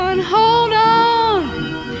hold on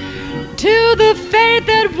to the faith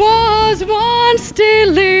that was once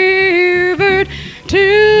delivered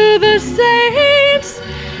to the saints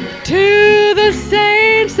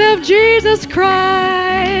of Jesus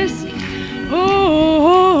Christ.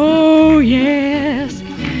 Oh, yes.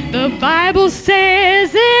 The Bible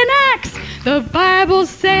says in Acts,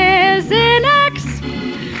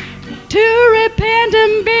 to repent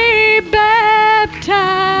and be baptized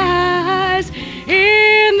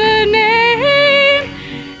in the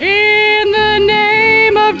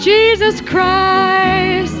name of Jesus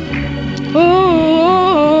Christ.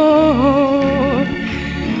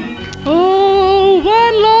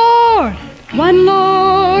 One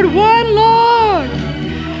Lord, one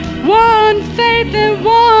faith and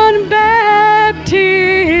one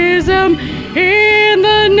baptism in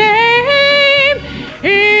the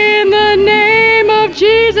name of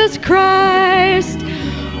Jesus Christ.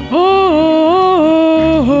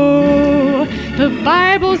 Oh, the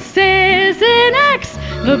Bible says in Acts,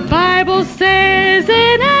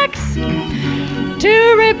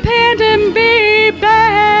 to repent and be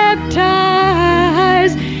baptized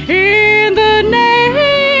in the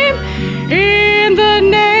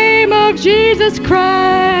name of Jesus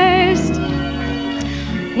Christ.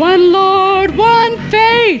 One Lord, one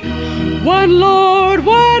faith,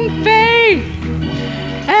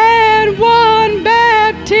 and one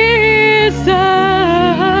baptism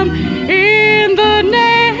in the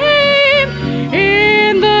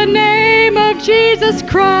name of Jesus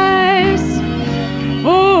Christ.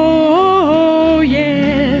 Oh,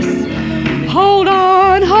 yes. Hold on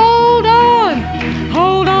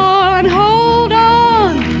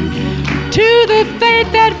to the faith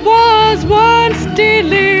that was once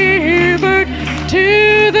delivered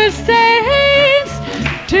to the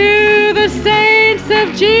saints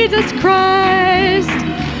of Jesus Christ.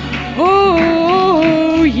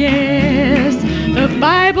 Oh, yes. The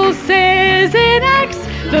Bible says in Acts,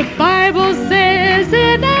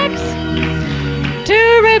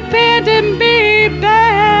 to repent and be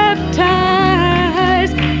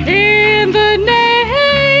baptized in the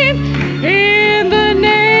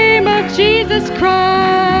name of Jesus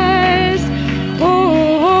Christ.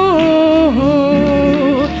 Oh,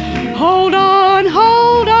 hold on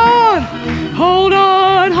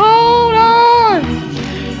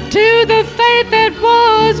to the faith that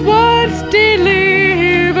was once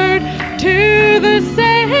delivered to the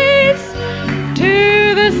saints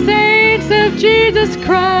of Jesus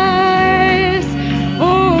Christ.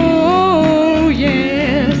 Oh,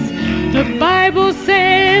 yes. The Bible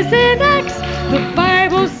says in Acts,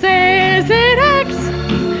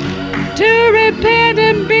 to repent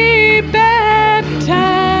and be baptized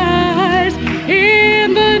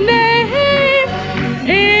in the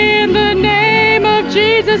name of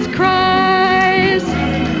Jesus Christ.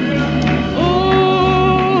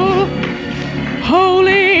 Oh,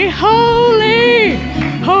 holy, holy,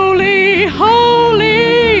 holy,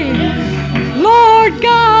 holy, Lord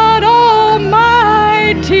God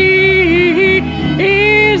Almighty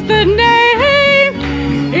is the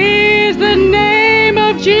name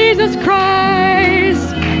of Jesus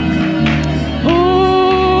Christ.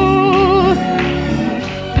 Oh,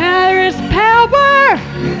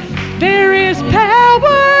 there is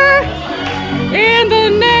power in the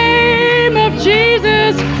name of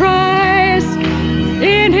Jesus Christ,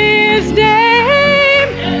 in His name,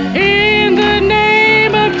 in the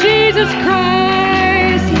name of Jesus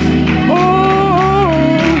Christ. Oh,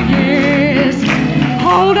 yes.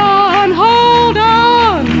 Hold on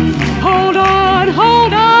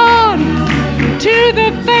to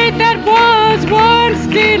the faith that was once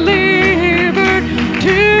delivered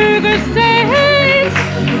to the saints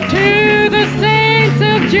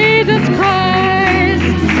of Jesus Christ.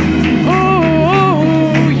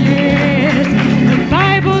 Oh, yes. The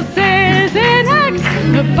Bible says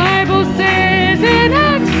in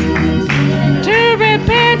Acts, to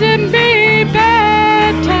repent and be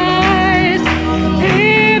baptized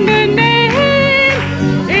in the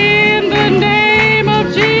name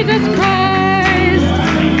of Jesus Christ.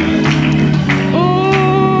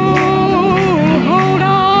 Oh, hold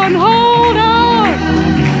on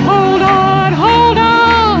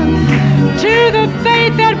to the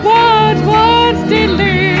faith that was once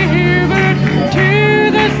delivered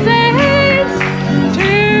to the saints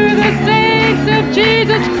of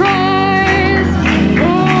Jesus Christ.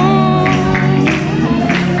 Oh.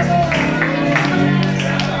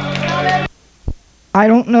 I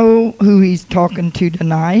don't know who He's talking to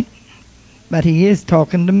tonight, but He is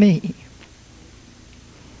talking to me.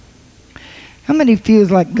 How many feels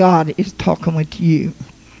like God is talking with you?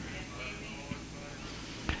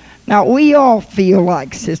 Now, we all feel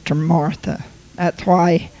like Sister Martha. That's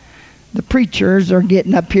why the preachers are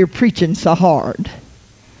getting up here preaching so hard.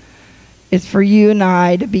 It's for you and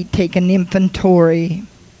I to be taking inventory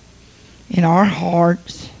in our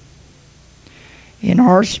hearts, in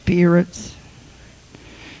our spirits,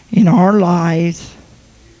 in our lives,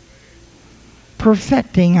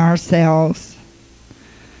 perfecting ourselves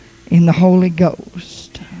in the Holy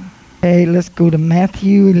Ghost. Okay, let's go to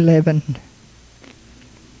Matthew 11.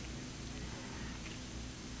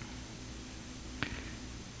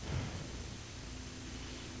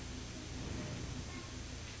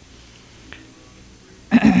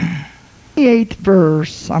 The 8th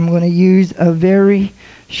verse, I'm going to use a very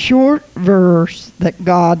short verse that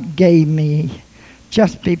God gave me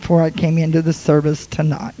just before I came into the service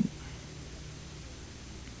tonight.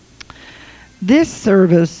 This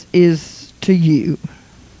service is to you.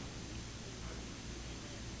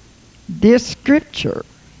 This scripture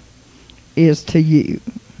is to you.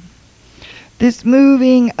 This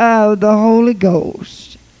moving of the Holy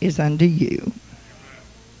Ghost is unto you.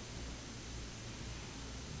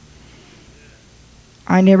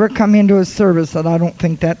 I never come into a service that I don't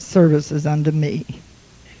think that service is unto me.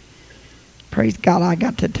 Praise God, I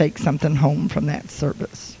got to take something home from that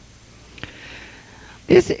service.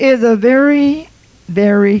 This is a very,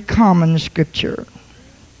 very common scripture.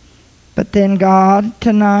 But then God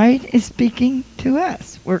tonight is speaking to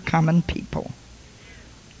us. We're common people,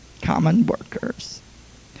 common workers.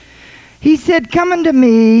 He said, "Come unto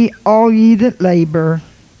me, all ye that labor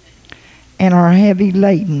and are heavy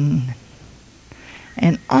laden,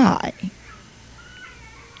 and I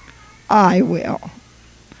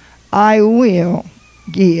will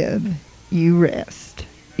give you rest."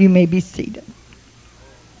 You may be seated.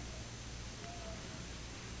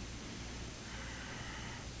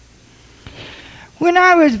 When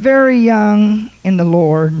I was very young in the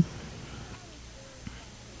Lord,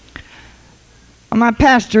 my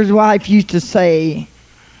pastor's wife used to say,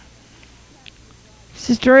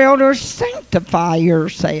 "Sister Elder, sanctify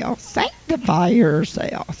yourself, sanctify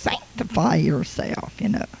yourself, sanctify yourself," you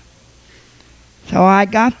know. So I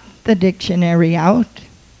got the dictionary out,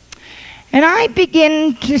 and I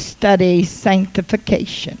began to study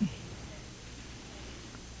sanctification.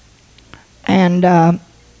 And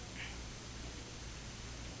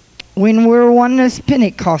when we're Oneness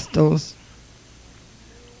Pentecostals,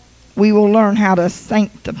 we will learn how to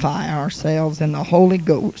sanctify ourselves in the Holy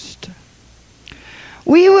Ghost.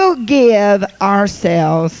 We will give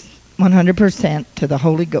ourselves 100% to the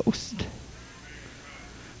Holy Ghost.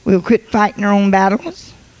 We'll quit fighting our own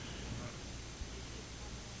battles.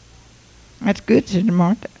 That's good, Sister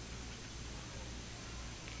Martha.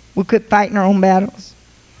 We'll quit fighting our own battles.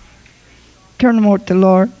 Turn them over to the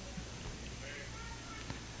Lord.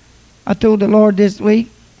 I told the Lord this week,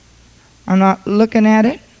 I'm not looking at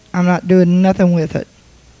it. I'm not doing nothing with it.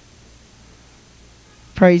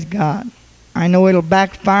 Praise God. I know it'll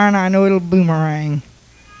backfire and I know it'll boomerang.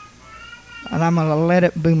 And I'm going to let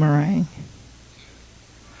it boomerang.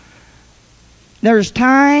 There's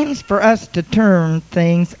times for us to turn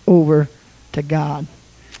things over to God.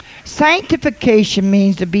 Sanctification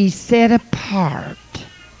means to be set apart.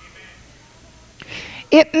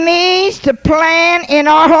 It means to plan in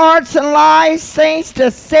our hearts and lives, saints,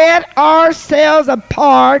 to set ourselves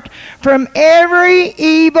apart from every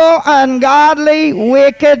evil, ungodly,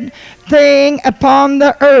 wicked thing upon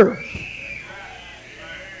the earth.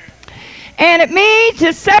 And it means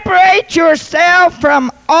to separate yourself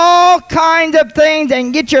from all kinds of things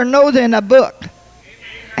and get your nose in a book.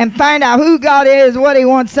 And find out who God is, what He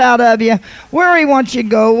wants out of you, where He wants you to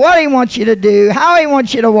go, what He wants you to do, how He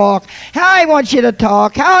wants you to walk, how He wants you to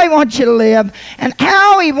talk, how He wants you to live, and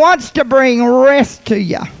how He wants to bring rest to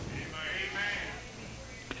you.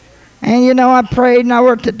 And you know, I prayed and I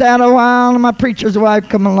worked at that a while, and my preacher's wife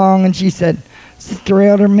come along and she said, "Sister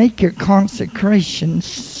Elder, make your consecration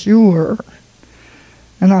sure."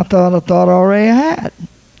 And I thought I already had.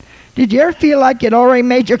 Did you ever feel like you'd already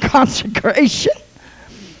made your consecration?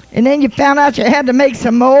 And then you found out you had to make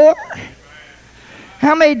some more?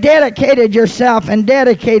 How many dedicated yourself and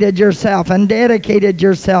dedicated yourself and dedicated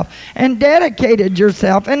yourself and dedicated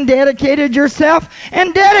yourself and dedicated yourself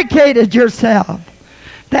and dedicated yourself?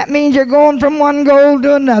 That means you're going from one goal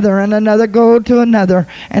to another and another goal to another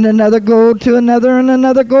and another goal to another and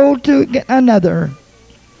another goal to another.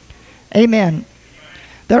 Amen.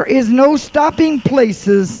 There is no stopping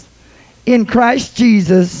places in Christ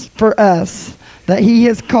Jesus for us that He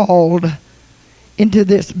has called into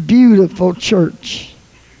this beautiful church.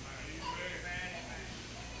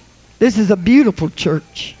 This is a beautiful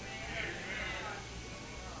church.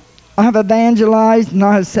 I have evangelized and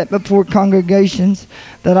I have set before congregations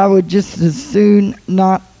that I would just as soon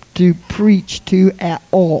not to preach to at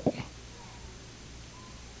all.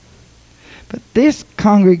 But this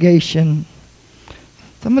congregation,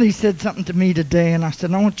 somebody said something to me today, and I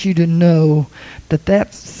said, I want you to know that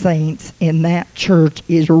that saints in that church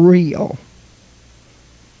is real.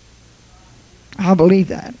 I believe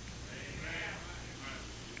that.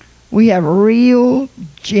 We have real,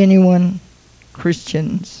 genuine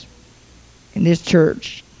Christians in this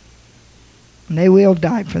church, and they will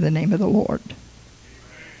die for the name of the Lord.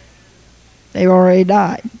 They've already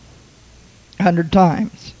died 100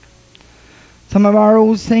 times. Some of our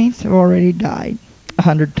old saints have already died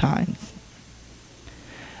 100 times.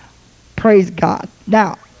 Praise God.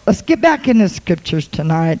 Now, let's get back in the scriptures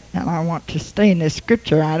tonight, and I want to stay in this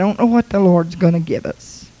scripture. I don't know what the Lord's going to give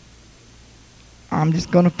us. I'm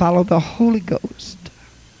just going to follow the Holy Ghost.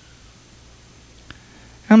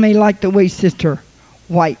 How many like the way Sister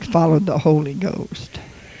White followed the Holy Ghost?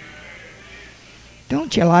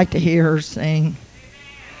 Don't you like to hear her sing?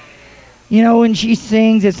 You know, when she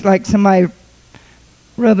sings, it's like somebody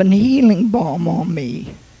rubbing healing balm on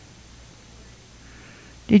me.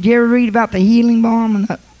 Did you ever read about the healing balm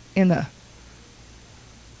in the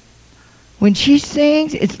when she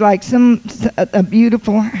sings, it's like a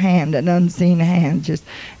beautiful hand, an unseen hand, just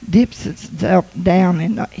dips itself down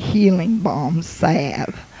in the healing balm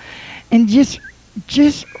salve and just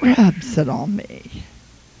rubs it on me.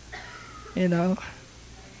 You know?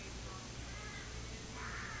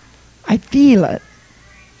 I feel it.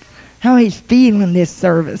 How he's feeling this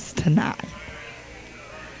service tonight.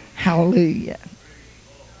 Hallelujah.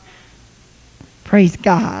 Praise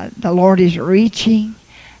God. The Lord is reaching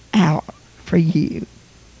out for you.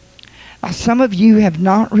 Now, some of you have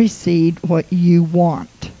not received what you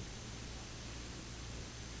want.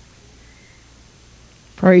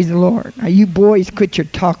 Praise the Lord. Now, you boys, quit your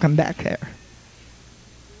talking back there.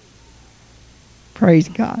 Praise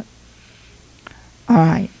God. All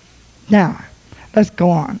right. Now, let's go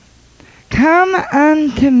on. Come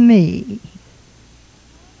unto me.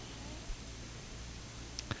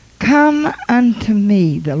 Come unto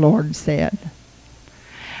me, the Lord said.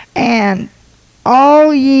 And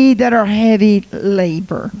all ye that are heavy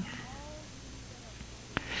labor.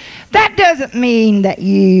 That doesn't mean that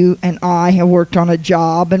you and I have worked on a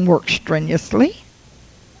job and worked strenuously.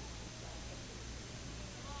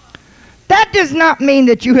 That does not mean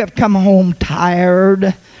that you have come home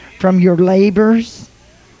tired from your labors.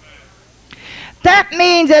 That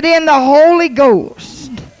means that in the Holy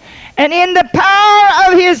Ghost and in the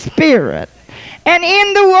power of His Spirit and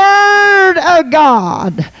in the Word of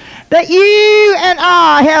God, that you and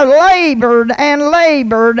I have labored and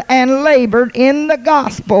labored and labored in the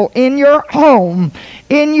gospel, in your home,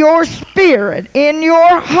 in your spirit, in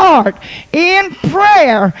your heart, in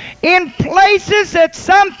prayer, in places that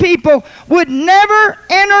some people would never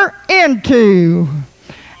enter into.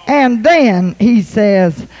 And then he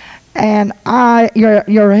says, and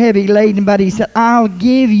you're heavy laden, but he said, I'll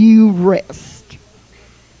give you rest.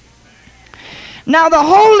 Now the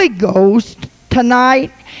Holy Ghost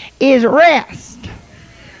tonight is rest.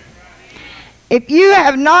 If you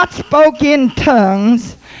have not spoken in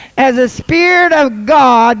tongues as the Spirit of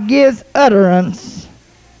God gives utterance,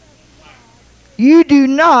 you do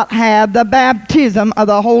not have the baptism of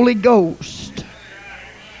the Holy Ghost.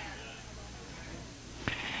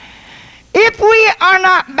 If we are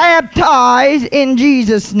not baptized in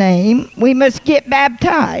Jesus' name, we must get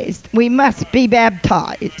baptized. We must be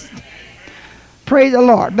baptized. Praise the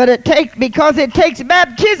Lord. But because it takes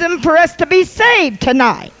baptism for us to be saved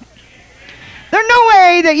tonight. There's no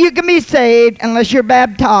way that you can be saved unless you're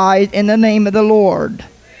baptized in the name of the Lord.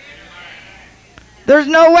 There's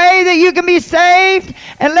no way that you can be saved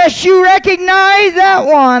unless you recognize that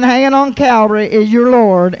one hanging on Calvary is your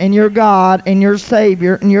Lord and your God and your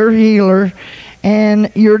Savior and your healer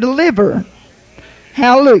and your deliverer.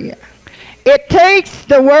 Hallelujah. It takes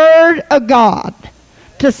the Word of God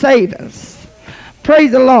to save us.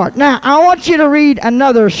 Praise the Lord. Now, I want you to read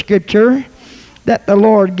another scripture that the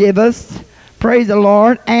Lord gave us. Praise the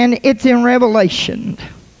Lord. And it's in Revelation.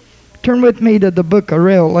 Turn with me to the book of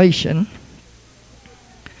Revelation.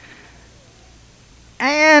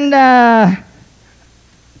 And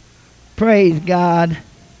praise God.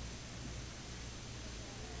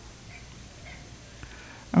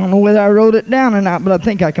 I don't know whether I wrote it down or not, but I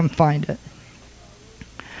think I can find it.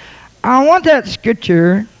 I want that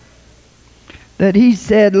scripture that he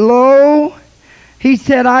said, lo, he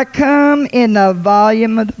said, I come in the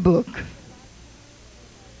volume of the book.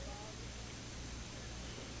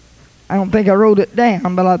 I don't think I wrote it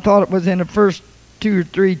down, but I thought it was in the first 2 or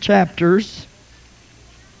 3 chapters.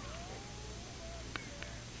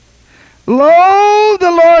 Lo,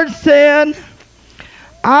 the Lord said,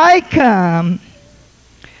 I come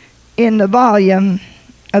in the volume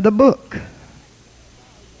of the book.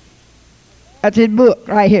 That's his book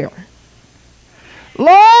right here. Lo,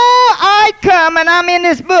 I come, and I'm in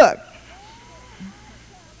this book.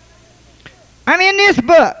 I'm in this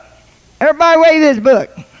book. Everybody wave this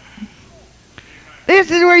book.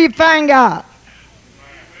 This is where you find God.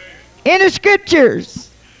 In the scriptures.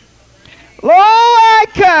 Lo, I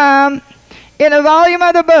come in the volume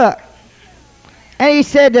of the book. And he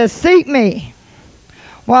said to seek me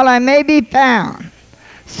while I may be found.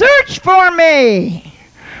 Search for me.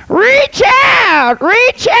 Reach out.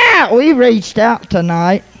 Reach out. We reached out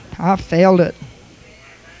tonight. I felt it.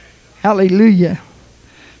 Hallelujah.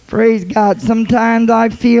 Praise God. Sometimes I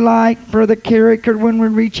feel like, Brother Carricker, when we're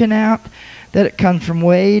reaching out, that it comes from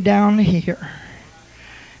way down here.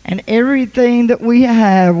 And everything that we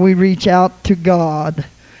have, we reach out to God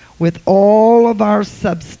with all of our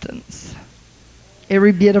substance.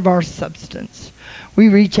 Every bit of our substance. We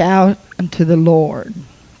reach out unto the Lord.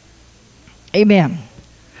 Amen.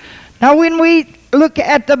 Now when we look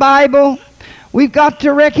at the Bible, we've got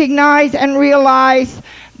to recognize and realize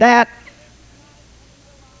that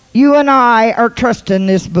you and I are trusting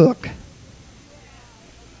this book.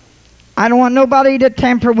 I don't want nobody to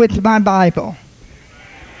tamper with my Bible.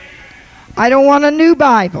 I don't want a new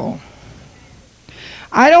Bible.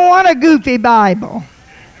 I don't want a goofy Bible.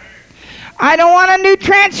 I don't want a new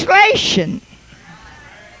translation.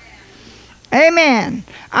 Amen.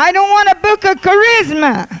 I don't want a book of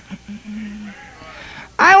charisma.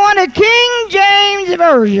 I want a King James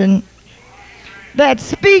Version that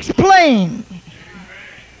speaks plain,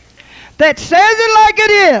 that says it like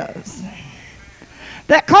it is,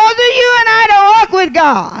 that causes you and I to walk with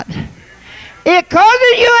God. It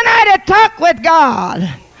causes you and I to talk with God.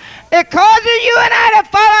 It causes you and I to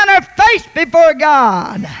fall on our face before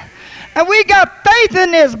God. And we got faith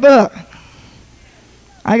in this book.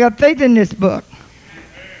 I got faith in this book.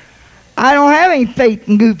 I don't have any faith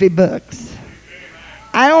in goofy books.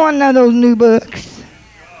 I don't want none of those new books.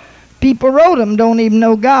 People wrote them, don't even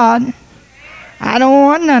know God. I don't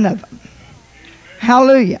want none of them.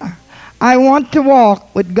 Hallelujah. I want to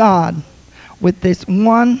walk with God with this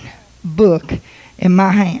one book in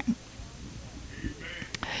my hand.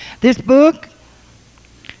 This book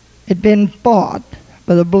had been bought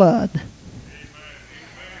by the blood.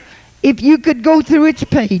 If you could go through its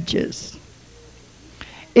pages,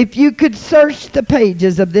 if you could search the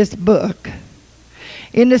pages of this book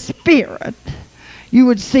in the spirit, you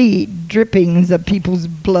would see drippings of people's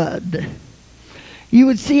blood. You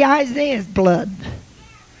would see Isaiah's blood.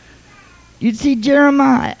 You'd see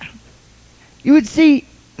Jeremiah. You would see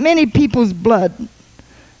many people's blood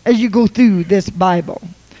as you go through this Bible.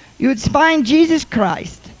 You would find Jesus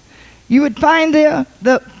Christ. You would find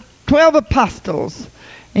the 12 apostles,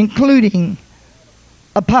 including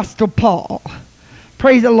Apostle Paul.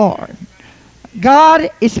 Praise the Lord. God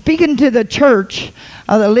is speaking to the church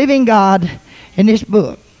of the living God in this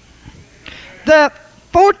book. The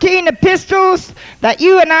 14 epistles that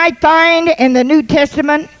you and I find in the New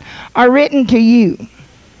Testament are written to you.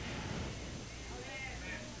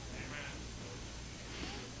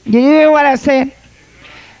 Did you hear what I said?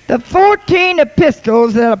 The 14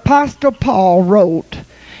 epistles that Apostle Paul wrote,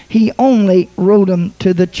 he only wrote them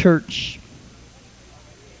to the church.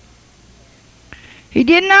 He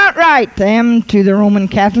did not write them to the Roman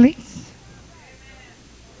Catholics.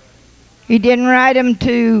 He didn't write them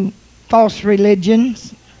to false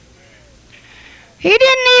religions. He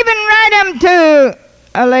didn't even write them to,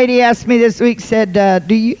 a lady asked me this week, said,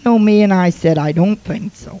 do you know me? And I said, I don't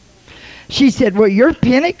think so. She said, well, you're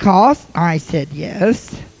Pentecost. I said,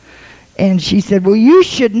 yes. And she said, well, you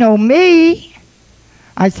should know me.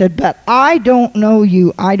 I said, but I don't know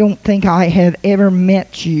you. I don't think I have ever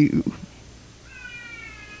met you.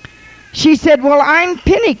 She said, well, I'm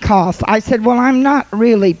Pentecost. I said, well, I'm not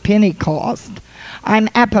really Pentecost. I'm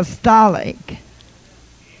apostolic.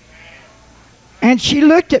 And she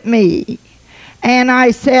looked at me, and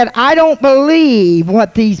I said, I don't believe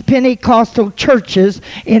what these Pentecostal churches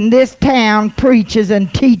in this town preaches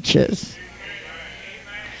and teaches.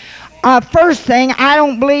 First thing, I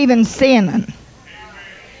don't believe in sinning.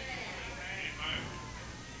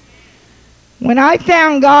 When I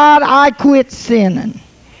found God, I quit sinning.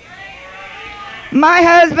 My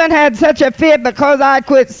husband had such a fit because I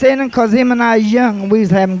quit sinning, because him and I was young and we was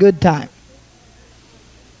having a good time.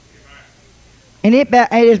 And it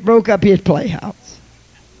just broke up his playhouse.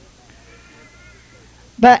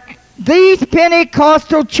 But these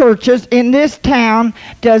Pentecostal churches in this town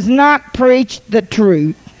does not preach the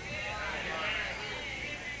truth.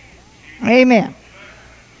 Amen.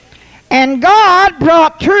 And God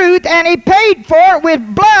brought truth, and he paid for it with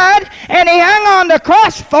blood, and he hung on the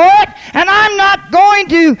cross for it, and I'm not going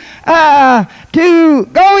to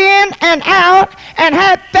go in and out and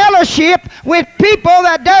have fellowship with people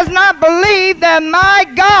that does not believe that my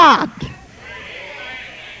God.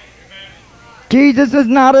 Jesus is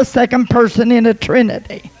not a second person in the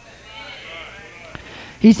Trinity.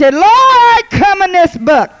 He said, Lord, I come in this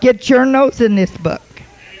book. Get your nose in this book.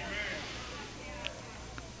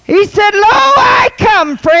 He said, Lo, I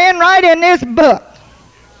come, friend, right in this book.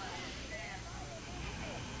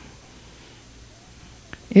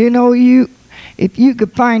 You know, if you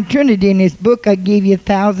could find Trinity in this book, I'd give you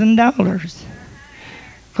 $1,000.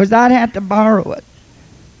 Because I'd have to borrow it.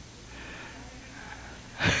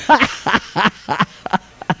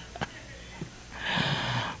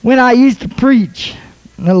 When I used to preach,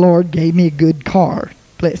 the Lord gave me a good car.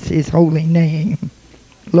 Bless his holy name.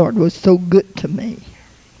 The Lord was so good to me.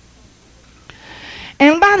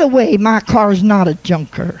 And by the way, my car's not a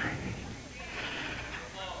junker.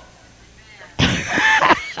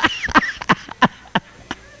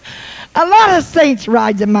 A lot of saints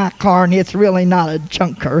rides in my car, and it's really not a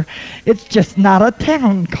junker. It's just not a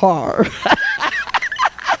town car.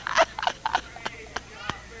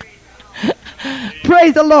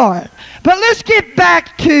 Praise the Lord. But let's get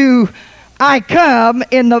back to I come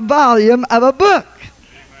in the volume of a book.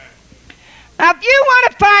 Now, if you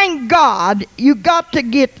want to find God, you got to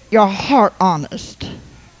get your heart honest.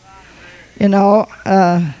 You know,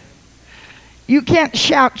 you can't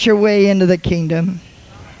shout your way into the kingdom.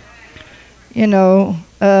 You know,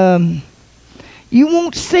 you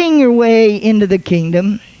won't sing your way into the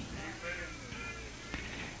kingdom.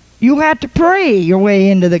 You have to pray your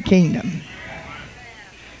way into the kingdom.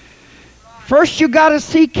 First, you got to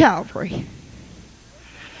see Calvary.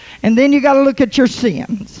 And then you got to look at your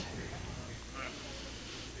sins.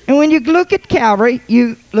 And when you look at Calvary,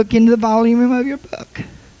 you look into the volume of your book.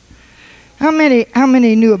 How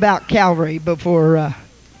many knew about Calvary before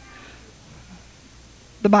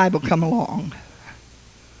the Bible come along?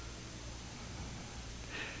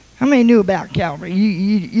 How many knew about Calvary?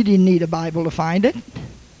 You didn't need a Bible to find it.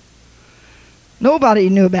 Nobody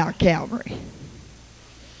knew about Calvary.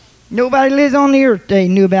 Nobody lives on the earth today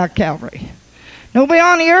knew about Calvary. Nobody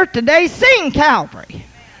on the earth today seen Calvary.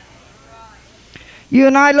 You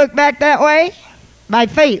and I look back that way. By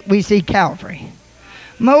faith we see Calvary.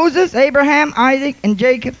 Moses, Abraham, Isaac, and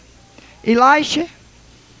Jacob, Elisha,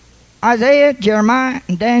 Isaiah, Jeremiah,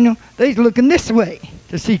 and Daniel, they's looking this way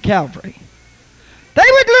to see Calvary. They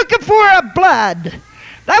were looking for a blood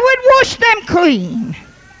that would wash them clean.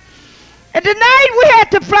 And tonight we have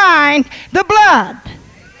to find the blood.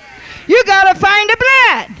 You got to find the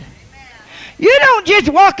blood. You don't just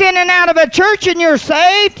walk in and out of a church and you're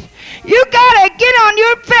saved. You got to get on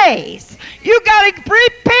your face. You got to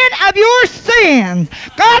repent of your sins.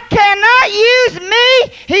 God cannot use me.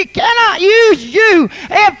 He cannot use you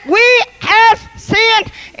if we have sin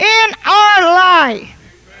in our life.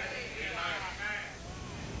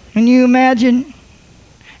 Can you imagine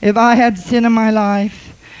if I had sin in my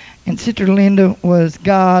life and Sister Linda was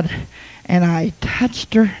God and I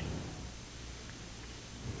touched her?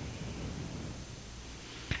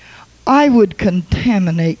 I would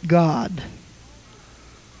contaminate God.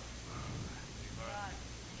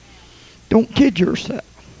 Don't kid yourself.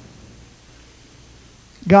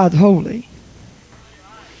 God's holy.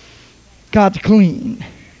 God's clean.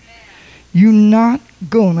 You're not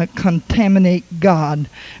going to contaminate God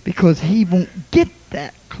because he won't get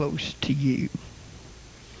that close to you.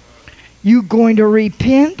 You're going to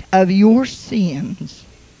repent of your sins.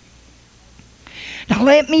 Now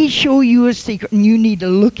let me show you a secret, and you need to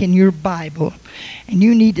look in your Bible, and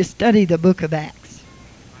you need to study the book of Acts.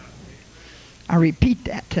 I repeat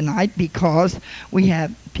that tonight because we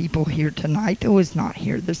have people here tonight that was not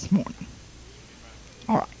here this morning.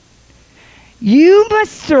 All right. You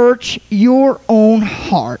must search your own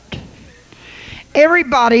heart.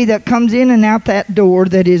 Everybody that comes in and out that door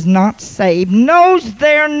that is not saved knows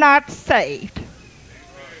they're not saved.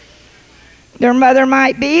 Their mother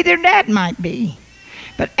might be, their dad might be.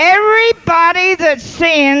 But everybody that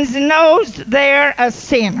sins knows they're a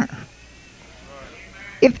sinner.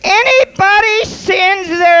 If anybody sins,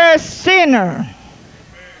 they're a sinner.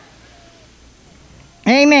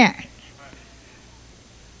 Amen.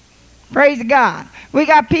 Praise God. We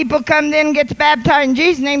got people come in and gets baptized in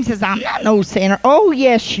Jesus' name and says, I'm not no sinner. Oh,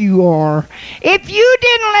 yes, you are. If you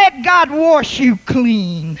didn't let God wash you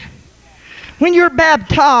clean, When you're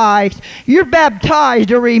baptized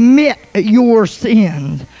to remit your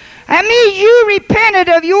sins. That means you repented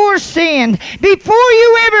of your sins before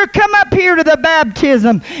you ever come up here to the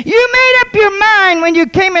baptism. You made up your mind when you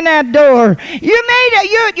came in that door. You made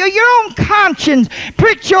your own conscience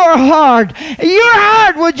pricked your heart. Your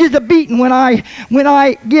heart was just a beating when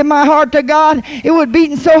I give my heart to God. It was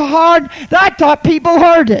beating so hard that I thought people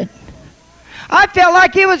heard it. I felt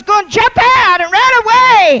like it was going to jump out and run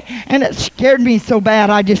away. And it scared me so bad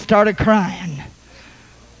I just started crying.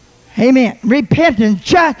 Amen. Repentance.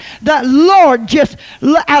 The Lord just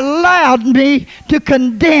allowed me to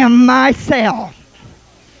condemn myself.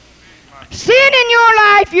 Sin in your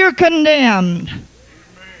life, you're condemned.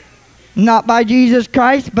 Not by Jesus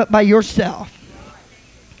Christ, but by yourself.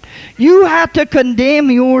 You have to condemn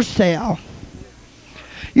yourself.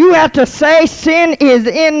 You have to say sin is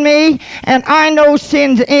in me, and I know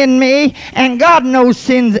sin's in me, and God knows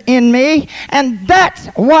sin's in me, and that's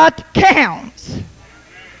what counts.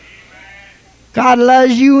 God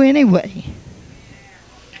loves you anyway.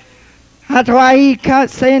 That's why he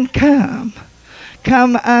kept saying, come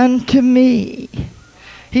unto me.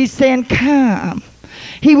 He's saying, come.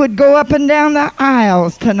 He would go up and down the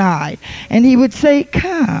aisles tonight, and he would say,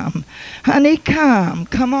 come. Honey, come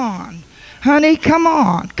on. Honey, come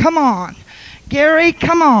on. Gary,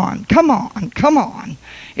 come on.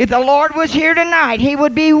 If the Lord was here tonight, he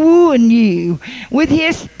would be wooing you with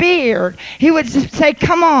his spirit. He would say,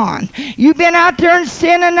 come on. You've been out there and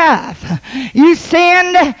sinned enough. You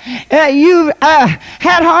sinned. You had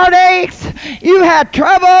heartaches. You had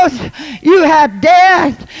troubles. You had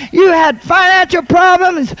death. You had financial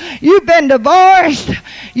problems. You've been divorced.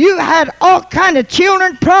 You had all kind of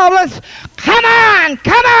children problems. Come on.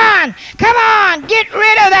 Get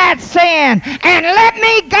rid of that sin and let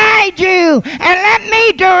me guide you and let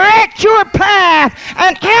me direct your path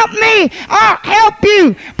and help me. I'll help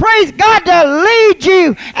you. Praise God, to lead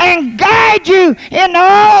you and guide you in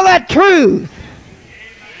all the truth.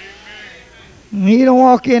 You don't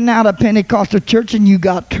walk in and out of Pentecostal church and you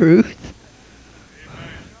got truth.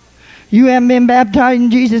 You haven't been baptized in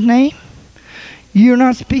Jesus' name. You're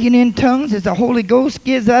not speaking in tongues as the Holy Ghost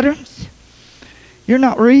gives utterance. You're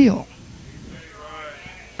not real.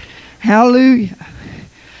 Hallelujah.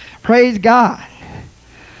 Praise God.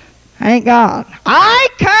 Thank God. I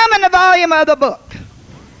come in the volume of the book.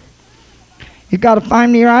 You've got to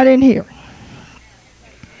find me right in here.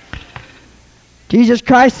 Jesus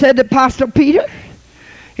Christ said to Apostle Peter,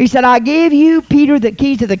 he said, I give you, Peter, the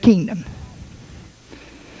keys to the kingdom.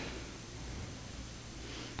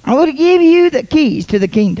 I will give you the keys to the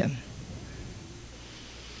kingdom.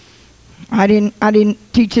 I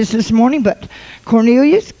didn't teach this morning, but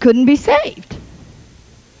Cornelius couldn't be saved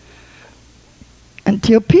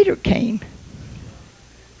until Peter came.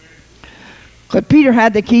 Because Peter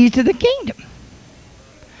had the keys to the kingdom.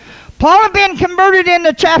 Paul had been converted in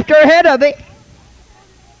the chapter ahead of him.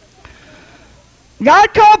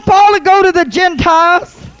 God called Paul to go to the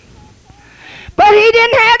Gentiles, but he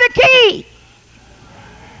didn't have the key.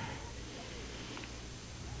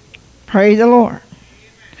 Praise the Lord.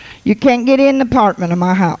 You can't get in the apartment of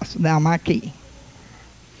my house without my key.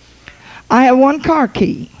 I have one car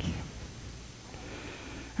key.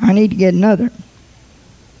 I need to get another.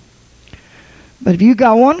 But if you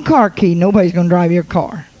got one car key, nobody's going to drive your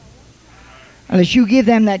car unless you give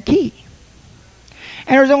them that key.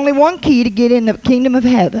 And there's only one key to get in the kingdom of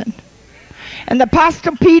heaven. And the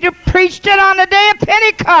Apostle Peter preached it on the day of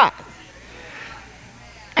Pentecost.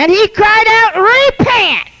 And he cried out,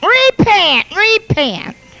 repent, repent,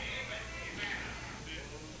 repent.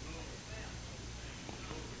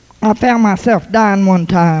 I found myself dying one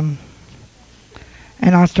time,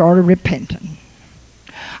 and I started repenting.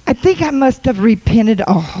 I think I must have repented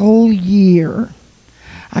a whole year.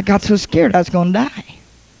 I got so scared I was going to die.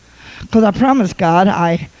 Because I promised God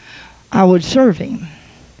I would serve him.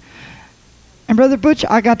 And Brother Butch,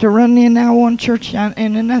 I got to run in now one church and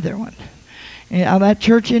another one. And out of that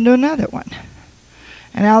church into another one.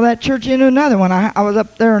 And out of that church into another one. I was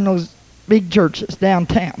up there in those big churches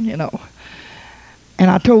downtown, you know. And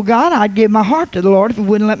I told God I'd give my heart to the Lord if he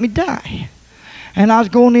wouldn't let me die. And I was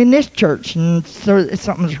going in this church, and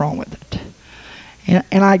something's wrong with it.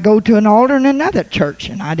 And I'd go to an altar in another church,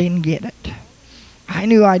 and I didn't get it. I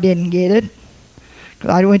knew I didn't get it, because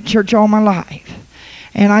I went to church all my life.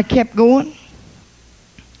 And I kept going.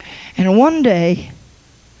 And one day,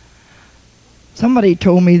 somebody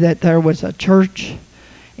told me that there was a church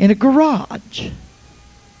in a garage.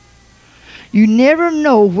 You never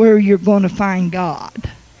know where you're going to find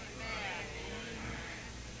God.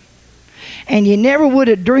 And you never would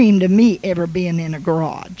have dreamed of me ever being in a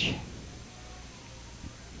garage.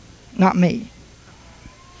 not me.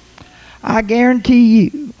 I guarantee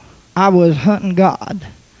you, I was hunting God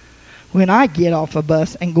when I get off a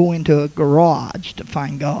bus and go into a garage to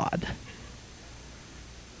find God.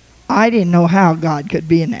 I didn't know how God could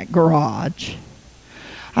be in that garage.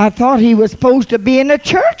 I thought he was supposed to be in a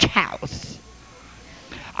church house.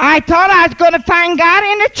 I thought I was going to find God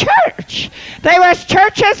in a church. There was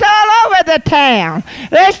churches all over the town.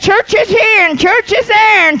 There's churches here and churches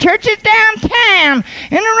there and churches downtown.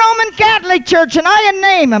 In the Roman Catholic Church, and I can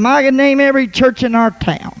name them. I can name every church in our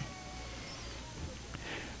town.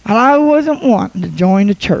 And I wasn't wanting to join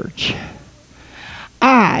a church.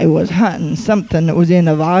 I was hunting something that was in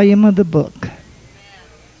a volume of the book.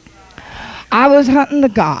 I was hunting the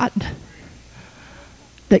God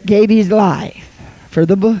that gave his life for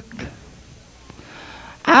the book.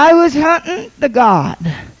 I was hunting the God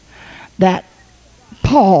that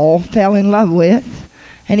Paul fell in love with,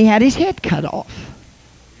 and he had his head cut off.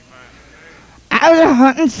 I was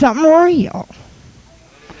hunting something real.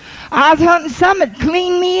 I was hunting something that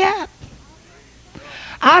cleaned me up.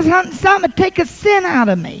 I was hunting something that take a sin out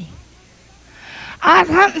of me. I was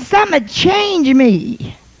hunting something that changed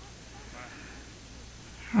me.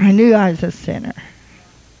 I knew I was a sinner.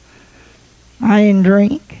 I didn't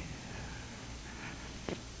drink.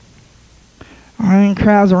 I didn't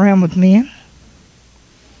crowd around with men.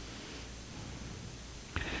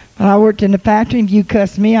 But I worked in the factory, and if you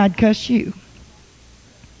cussed me, I'd cuss you.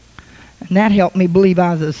 And that helped me believe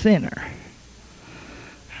I was a sinner.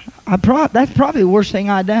 That's probably the worst thing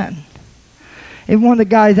I done. If one of the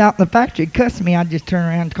guys out in the factory cussed me, I'd just turn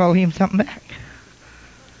around and call him something back.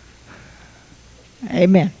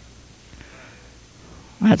 Amen.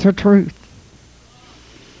 That's the truth.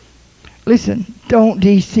 Listen, don't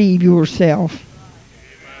deceive yourself.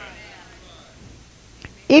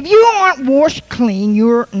 If you aren't washed clean,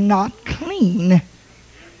 you're not clean.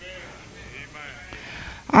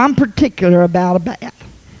 I'm particular about a bath.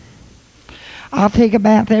 I'll take a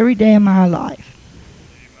bath every day of my life.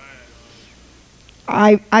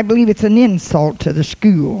 I believe it's an insult to the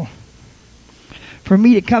school for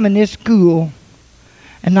me to come in this school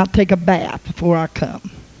and not take a bath before I come.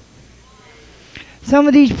 Some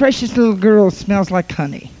of these precious little girls smells like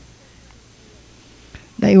honey.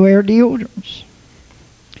 They wear deodorants.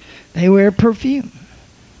 They wear perfume.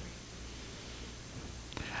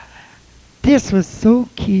 This was so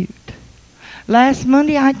cute. Last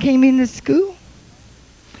Monday I came into school,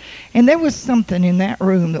 and there was something in that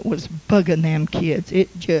room that was bugging them kids.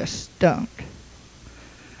 It just stunk.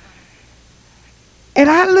 And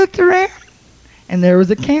I looked around, and there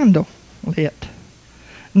was a candle lit.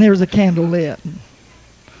 And there was a candle lit.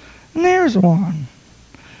 And there's one.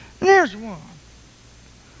 And there's one.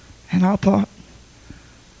 And I thought,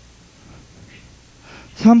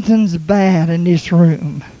 something's bad in this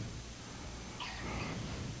room.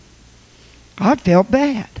 I felt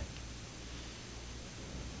bad.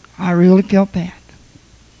 I really felt bad.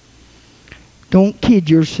 Don't kid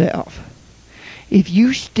yourself. If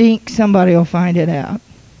you stink, somebody will find it out.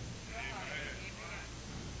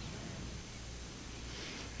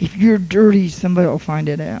 If you're dirty, somebody will find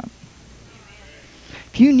it out.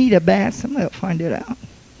 If you need a bath, somebody will find it out.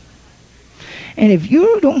 And if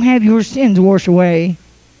you don't have your sins washed away,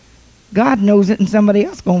 God knows it, and somebody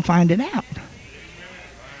else is going to find it out.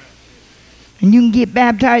 And you can get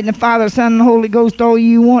baptized in the Father, Son, and the Holy Ghost all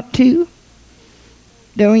you want to.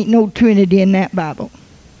 There ain't no Trinity in that Bible.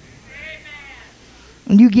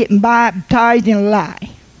 And you getting baptized in a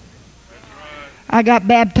lie. I got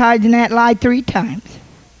baptized in that lie 3 times.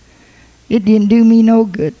 It didn't do me no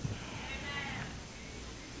good.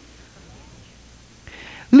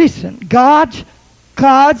 Listen, God's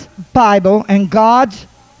Bible and God's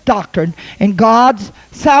doctrine and God's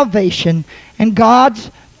salvation and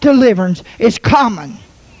God's deliverance is common.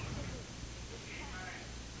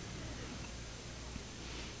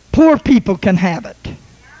 Poor people can have it.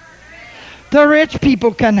 The rich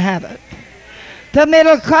people can have it. The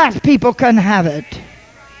middle class people can have it.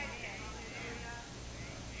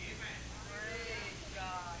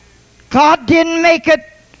 God didn't make it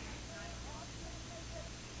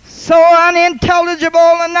so unintelligible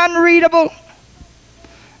and unreadable,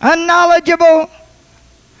 unknowledgeable,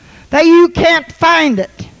 that you can't find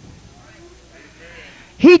it.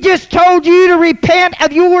 He just told you to repent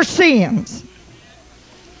of your sins.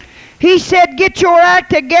 He said, get your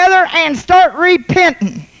act together and start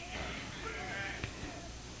repenting.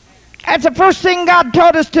 That's the first thing God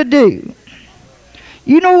taught us to do.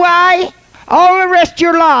 You know why? All the rest of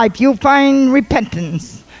your life, you'll find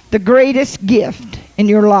repentance the greatest gift in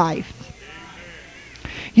your life.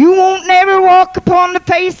 You won't never walk upon the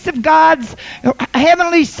face of God's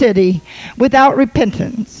heavenly city without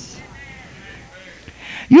repentance.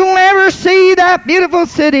 You'll never see that beautiful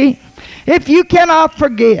city if you cannot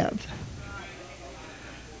forgive.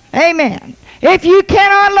 Amen. If you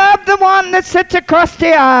cannot love the one that sits across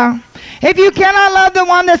the aisle, if you cannot love the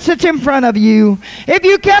one that sits in front of you, if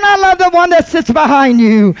you cannot love the one that sits behind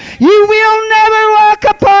you, you will never walk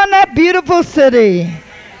upon that beautiful city.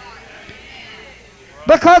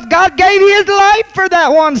 Because God gave his life for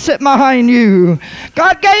that one sitting behind you.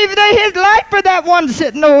 God gave his life for that one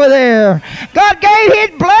sitting over there. God gave his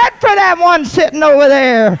blood for that one sitting over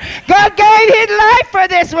there. God gave his life for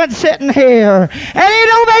this one sitting here. And it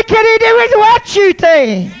don't make any difference what you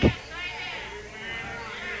think.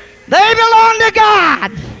 They belong to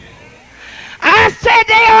God. I said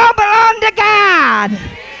they all belong to God.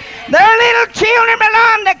 Their little children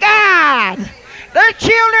belong to God. Their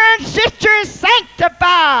children and sisters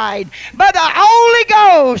sanctified by the Holy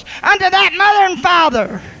Ghost unto that mother and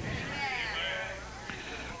father.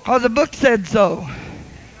 Because the book said so.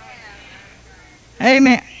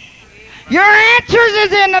 Amen. Your answers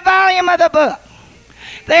is in the volume of the book.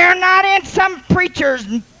 They are not in some preacher's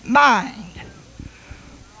mind.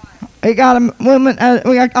 I got a woman,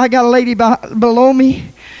 I got a lady below me.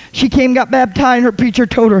 She came, got baptized, and her preacher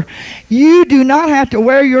told her, you do not have to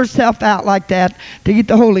wear yourself out like that to get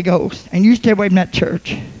the Holy Ghost. And you stay away from that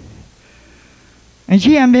church. And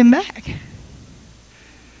she hasn't been back.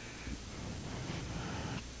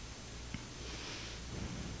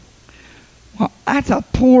 Well, that's a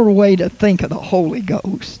poor way to think of the Holy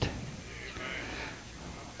Ghost.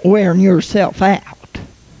 Wearing yourself out.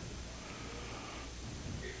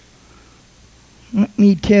 Let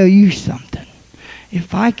me tell you something.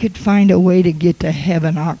 If I could find a way to get to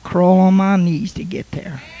heaven, I'd crawl on my knees to get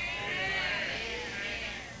there.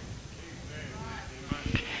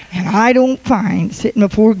 And I don't find sitting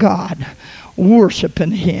before God,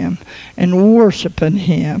 worshiping him and worshiping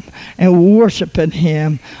him and worshiping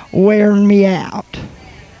him, wearing me out.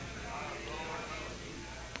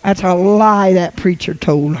 That's a lie that preacher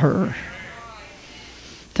told her.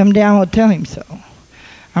 Someday I will tell him so.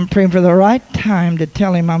 I'm praying for the right time to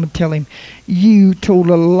tell him. I'm going to tell him, you told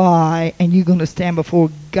a lie, and you're going to stand before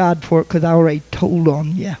God for it because I already told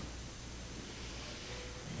on you.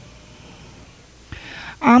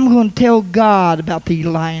 I'm going to tell God about these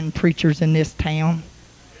lying preachers in this town.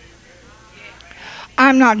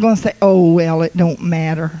 I'm not going to say, oh, well, it don't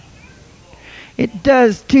matter. It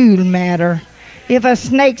does too matter. If a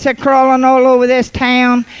snake's a-crawling all over this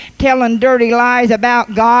town, telling dirty lies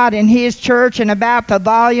about God and his church and about the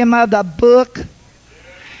volume of the book,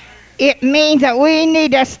 it means that we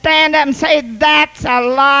need to stand up and say, that's a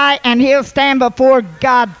lie, and he'll stand before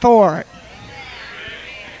God for it.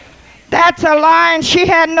 That's a lie, and she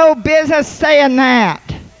had no business saying that.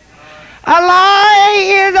 A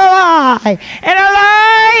lie is a lie, and a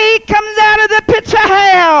lie comes out of the pits of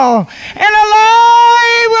hell, and a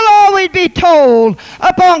lie will always be told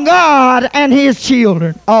upon God and his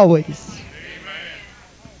children, always.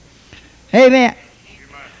 Amen.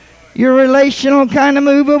 Your relation will kind of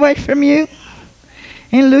move away from you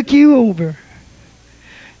and look you over.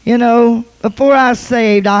 You know, before I was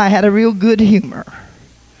saved, I had a real good humor,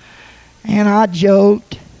 and I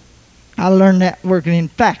joked. I learned that working in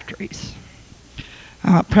factories.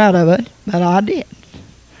 I'm not proud of it, but I did.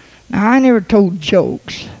 Now, I never told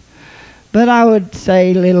jokes, but I would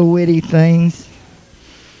say little witty things.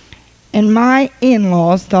 And my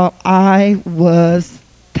in-laws thought I was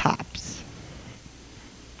tops.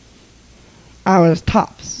 I was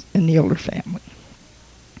tops in the older family.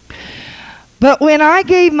 But when I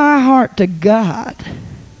gave my heart to God,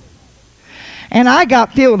 and I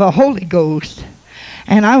got filled with the Holy Ghost,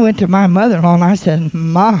 and I went to my mother-in-law and I said,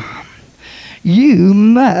 Mom, you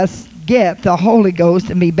must get the Holy Ghost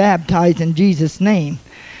and be baptized in Jesus' name.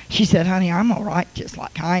 She said, honey, I'm all right just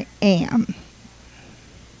like I am.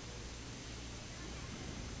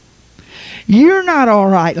 You're not all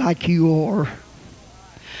right like you are.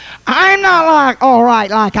 I'm not all right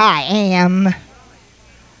like I am.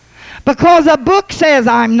 Because the book says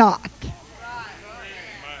I'm not.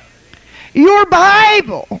 Your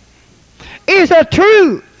Bible is the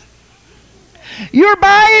truth. Your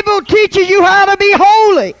Bible teaches you how to be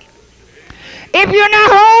holy. If you're not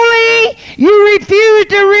holy, you refuse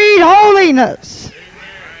to read holiness.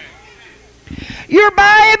 Your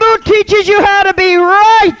Bible teaches you how to be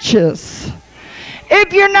righteous.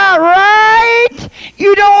 If you're not right,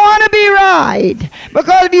 you don't want to be right.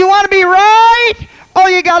 Because if you want to be right, all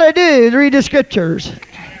you got to do is read the scriptures.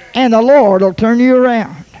 And the Lord will turn you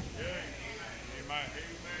around.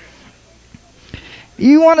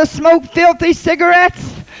 You want to smoke filthy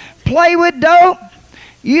cigarettes? Play with dope?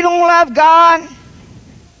 You don't love God?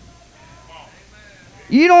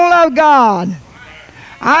 You don't love God.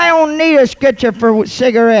 I don't need a scripture for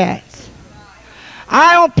cigarettes.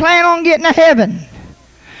 I don't plan on getting to heaven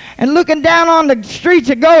and looking down on the streets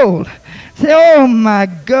of gold. Say, oh my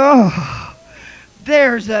God,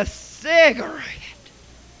 there's a cigarette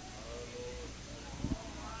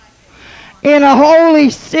in a holy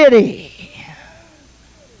city.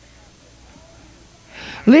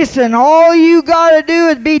 Listen, all you got to do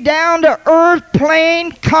is be down to earth,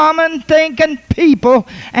 plain, common thinking people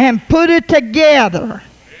and put it together.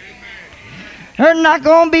 There's not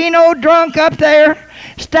going to be no drunk up there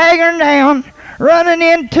staggering down, running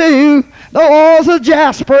into the walls of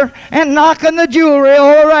jasper and knocking the jewelry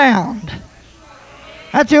all around.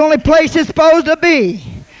 That's the only place it's supposed to be.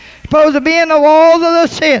 It's supposed to be in the walls of the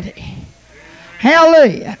city.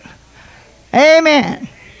 Hallelujah. Amen.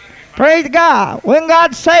 Praise God. When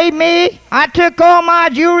God saved me, I took all my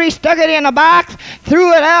jewelry, stuck it in a box,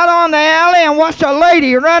 threw it out on the alley, and watched a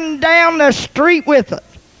lady run down the street with it.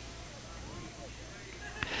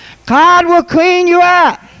 God will clean you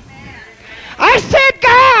up. I said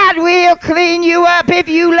God will clean you up if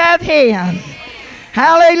you love Him.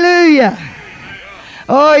 Hallelujah.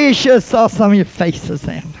 Oh, you should have saw some of your faces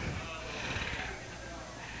then.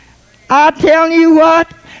 I'm telling you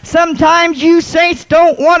what, sometimes you saints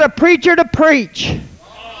don't want a preacher to preach.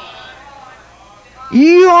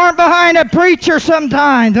 You aren't behind a preacher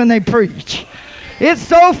sometimes when they preach. It's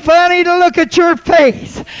so funny to look at your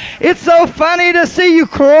face. It's so funny to see you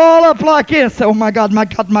crawl up like this. Oh my God, my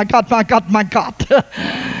God, my God, my God, my God.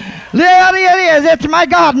 There it is. It's my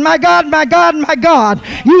God, my God, my God, my God.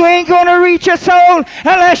 You ain't going to reach a soul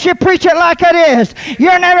unless you preach it like it is.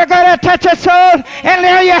 You're never going to touch a soul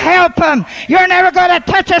until you help them. You're never going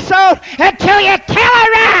to touch a soul until you tell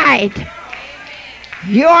it right.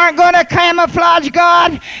 You aren't going to camouflage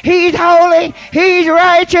God. He's holy. He's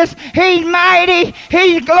righteous. He's mighty.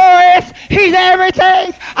 He's glorious. He's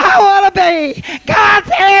everything I want to be. God's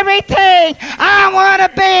everything I want to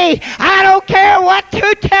be. I don't care what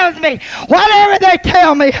who tells me. Whatever they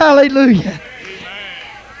tell me. Hallelujah.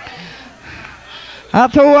 I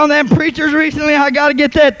told one of them preachers recently, I got to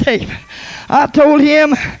get that tape. I told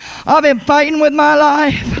him, I've been fighting with my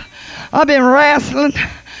life. I've been wrestling.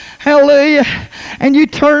 Hallelujah. And you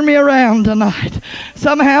turned me around tonight.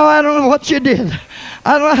 Somehow, I don't know what you did.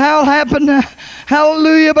 I don't know how it happened.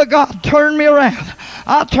 Hallelujah, but God turned me around.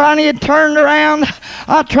 I'm trying to get turned around.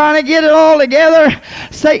 I'm trying to get it all together.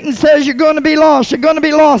 Satan says, you're going to be lost. You're going to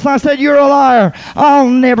be lost. And I said, you're a liar. I'll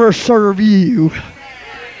never serve you.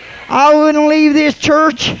 I wouldn't leave this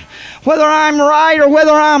church whether I'm right or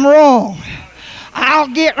whether I'm wrong. I'll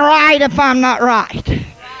get right if I'm not right.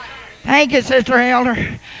 Thank you, Sister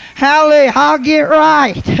Elder. Hallelujah. I'll get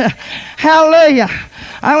right. Hallelujah.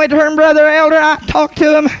 I went to her and Brother Elder. I talked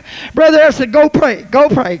to him. Brother Elder said, go pray. Go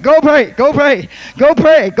pray. Go pray. Go pray. Go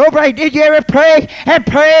pray. Go pray. Did you ever pray and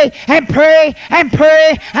pray and pray and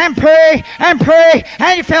pray and pray and pray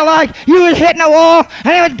and you felt like you was hitting a wall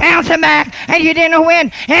and it was bouncing back and you didn't know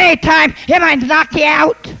when? Anytime it might knock you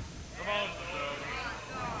out.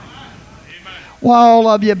 Well, all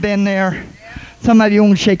of you have been there. Some of you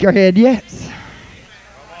won't shake your head, yes.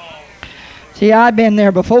 See, I've been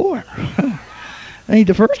there before. Ain't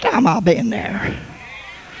the first time I've been there.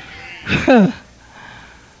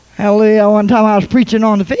 Hallelujah. One time I was preaching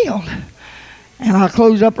on the field. And I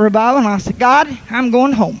closed up a revival and I said, God, I'm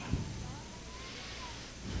going home.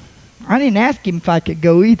 I didn't ask him if I could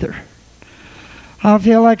go either. I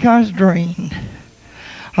felt like I was drained.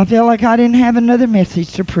 I felt like I didn't have another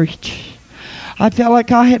message to preach. I felt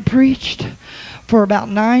like I had preached for about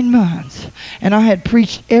 9 months, and I had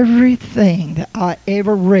preached everything that I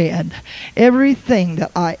ever read, everything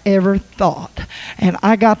that I ever thought. And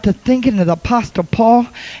I got to thinking of the Apostle Paul,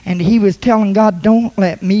 and he was telling God, don't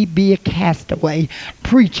let me be a castaway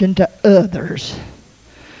preaching to others.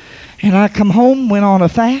 And I come home, went on a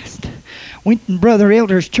fast, went to Brother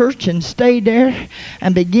Elder's church and stayed there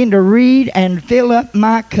and began to read and fill up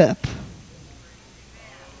my cup.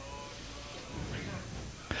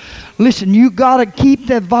 Listen, you got to keep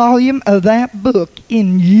the volume of that book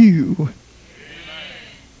in you.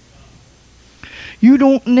 You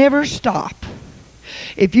don't never stop.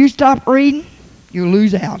 If you stop reading, you'll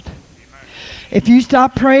lose out. If you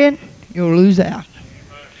stop praying, you'll lose out.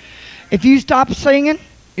 If you stop singing,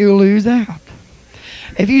 you'll lose out.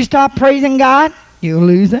 If you stop praising God, you'll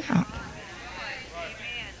lose out.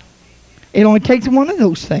 It only takes one of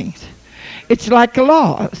those things. It's like the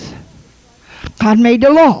laws. God made the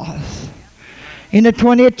laws. In the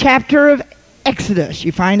 20th chapter of Exodus,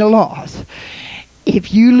 you find the laws.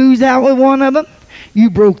 If you lose out with one of them, you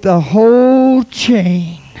broke the whole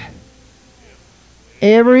chain.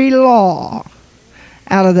 Every law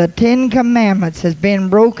out of the 10 Commandments has been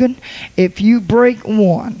broken if you break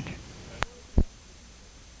one.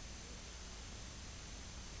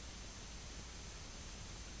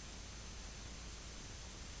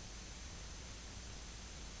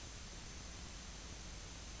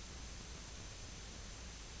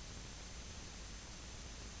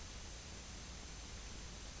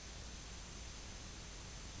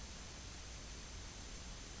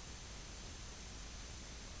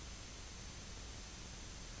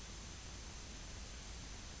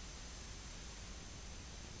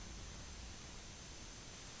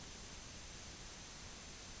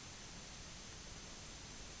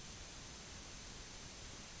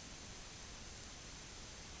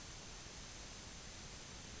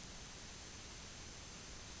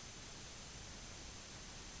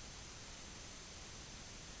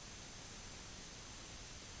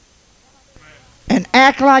 And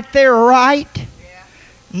act like they're right.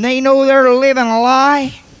 And they know they're living a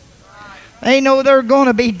lie. They know they're going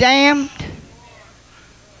to be damned.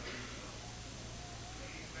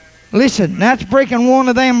 Listen, that's breaking one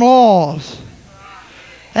of them laws.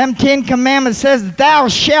 Them 10 Commandments says, thou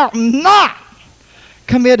shalt not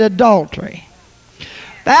commit adultery.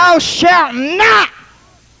 Thou shalt not.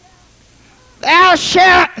 Thou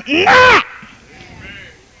shalt not.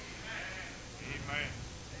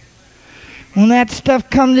 When that stuff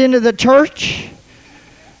comes into the church,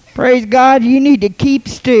 praise God, you need to keep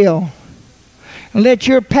still. And let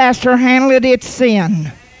your pastor handle it. It's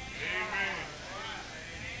sin.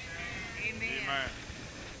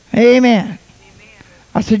 Amen.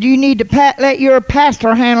 I said, you need to let your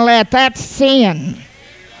pastor handle that. That's sin.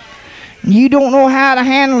 You don't know how to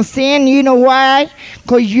handle sin. You know why?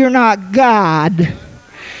 Because you're not God.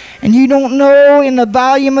 And you don't know in the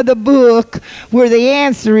volume of the book where the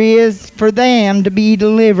answer is for them to be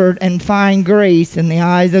delivered and find grace in the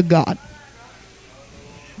eyes of God.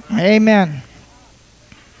 Amen.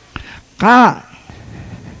 God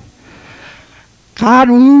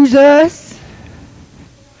woos us.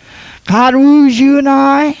 God woos you and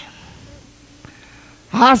I.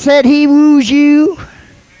 I said he woos you.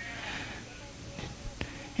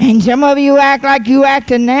 And some of you act like you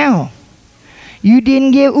acting now. You didn't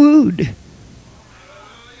get wooed.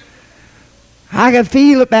 I could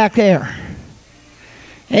feel it back there.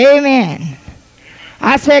 Amen.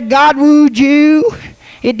 I said God wooed you.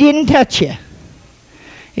 It didn't touch you.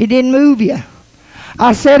 It didn't move you.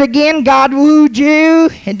 I said again, God wooed you.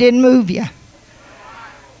 It didn't move you.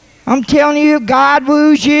 I'm telling you, God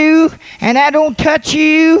woos you, and that don't touch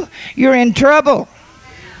you, you're in trouble.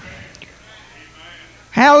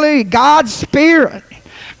 Hallelujah. God's Spirit.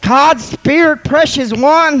 God's Spirit, precious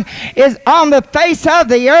one, is on the face of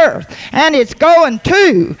the earth. And it's going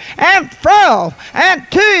to and fro and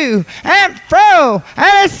to and fro.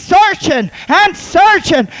 And it's searching and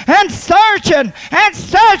searching and searching and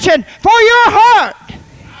searching for your heart.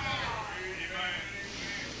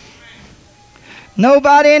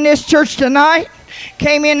 Nobody in this church tonight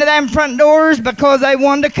came into them front doors because they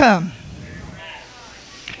wanted to come.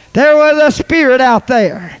 There was a spirit out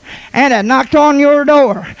there, and it knocked on your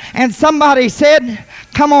door, and somebody said,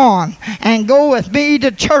 come on and go with me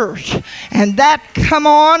to church. And that come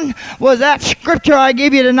on was that scripture I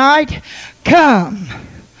give you tonight. Come,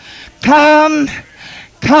 come,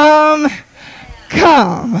 come,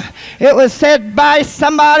 come. It was said by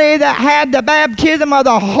somebody that had the baptism of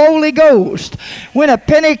the Holy Ghost. When a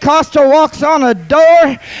Pentecostal walks on a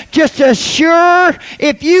door, just as sure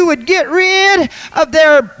if you would get rid of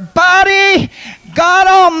their body, God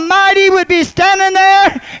Almighty would be standing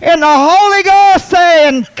there in the Holy Ghost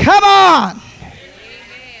saying, come on. Amen.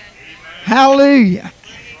 Hallelujah.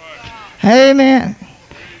 Amen.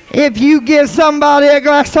 If you give somebody a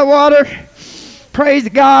glass of water, praise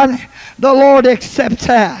God, the Lord accepts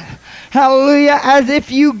that. Hallelujah, as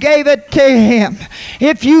if you gave it to him.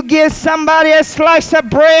 If you give somebody a slice of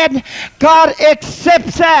bread, God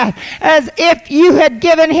accepts that as if you had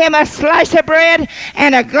given him a slice of bread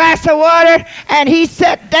and a glass of water, and he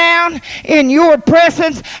sat down in your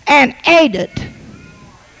presence and ate it.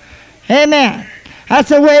 Amen. That's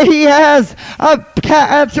the way he has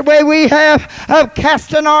that's the way we have of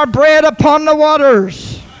casting our bread upon the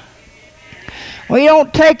waters. We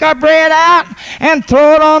don't take our bread out and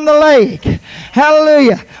throw it on the lake.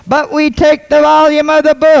 Hallelujah. But we take the volume of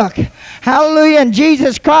the book. Hallelujah. And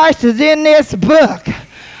Jesus Christ is in this book.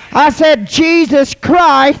 I said Jesus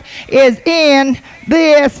Christ is in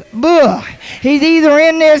this book. He's either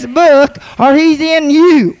in this book or he's in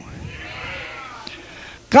you.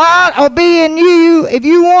 God will be in you if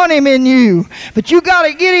you want him in you. But you got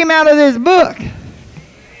to get him out of this book.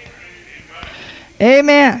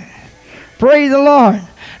 Amen. Praise the Lord.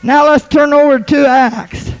 Now let's turn over to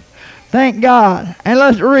Acts. Thank God. And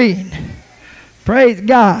let's read. Praise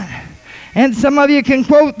God. And some of you can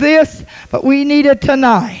quote this, but we need it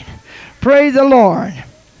tonight. Praise the Lord.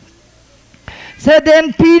 Said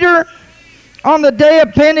then Peter, on the day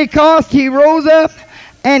of Pentecost, he rose up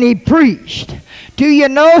and he preached. Do you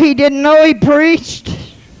know he didn't know he preached?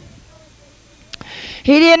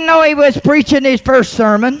 He didn't know he was preaching his first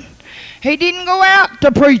sermon. He didn't go out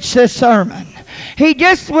to preach this sermon. He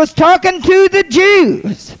just was talking to the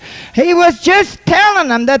Jews. He was just telling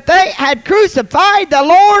them that they had crucified the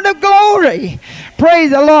Lord of glory.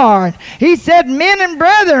 Praise the Lord. He said, men and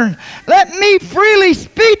brethren, let me freely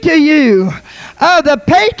speak to you of the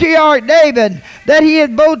patriarch David, that he is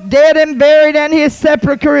both dead and buried, and his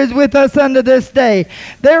sepulchre is with us unto this day.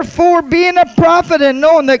 Therefore, being a prophet, and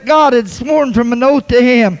knowing that God had sworn from an oath to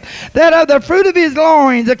him, that of the fruit of his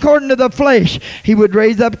loins, according to the flesh, he would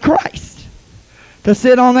raise up Christ to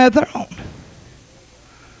sit on that throne.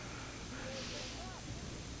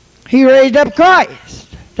 He raised up Christ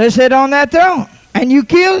to sit on that throne. And you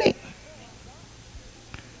killed him.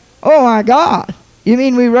 Oh my God. You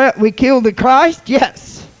mean we killed the Christ?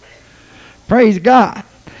 Yes. Praise God.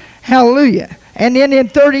 Hallelujah. And then in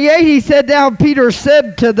 38 he said, now Peter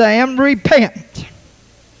said to them, repent.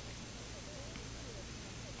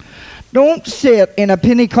 Don't sit in a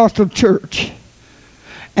Pentecostal church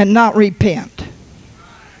and not repent.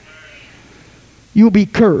 You'll be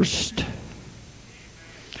cursed.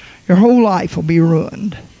 Your whole life will be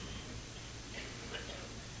ruined.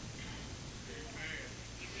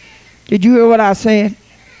 Did you hear what I said?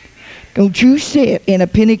 Don't you sit in a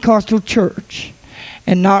Pentecostal church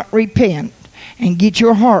and not repent and get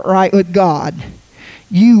your heart right with God.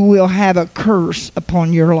 You will have a curse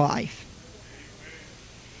upon your life.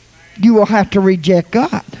 You will have to reject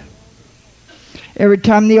God. Every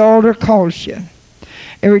time the altar calls you,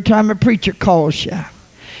 every time a preacher calls you,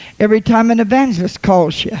 every time an evangelist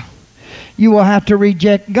calls you, you will have to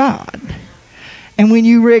reject God. And when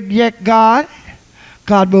you reject God,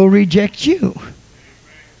 God will reject you.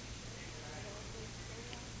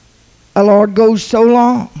 The Lord goes so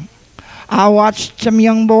long. I watched some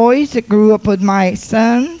young boys that grew up with my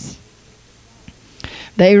sons.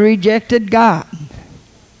 They rejected God.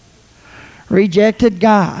 Rejected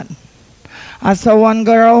God. I saw one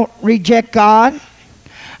girl reject God,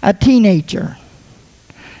 a teenager.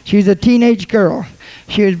 She was a teenage girl.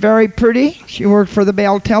 She was very pretty. She worked for the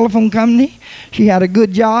Bell Telephone Company. She had a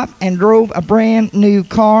good job and drove a brand new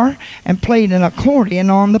car and played an accordion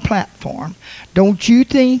on the platform. Don't you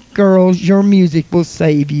think, girls, your music will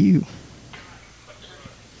save you?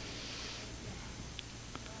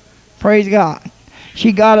 Praise God.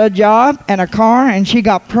 She got a job and a car, and she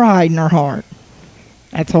got pride in her heart.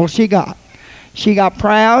 That's all she got. She got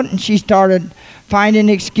proud, and she started finding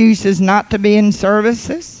excuses not to be in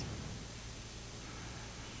services.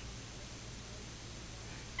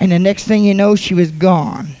 And the next thing you know, she was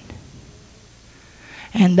gone.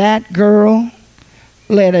 And that girl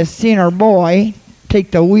let a sinner boy take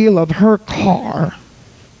the wheel of her car.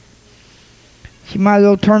 She might as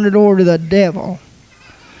well turn it over to the devil.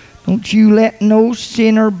 Don't you let no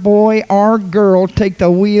sinner boy or girl take the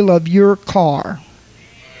wheel of your car.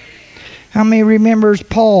 How many remembers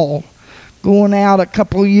Paul going out a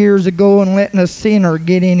couple of years ago and letting a sinner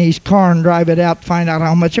get in his car and drive it out to find out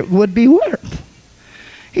how much it would be worth?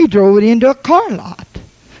 He drove it into a car lot.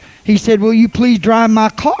 He said, will you please drive my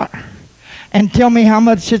car and tell me how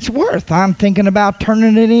much it's worth? I'm thinking about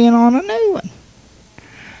turning it in on a new one.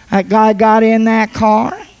 That guy got in that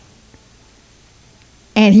car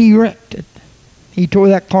and he wrecked it. He tore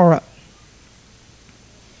that car up.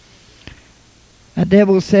 The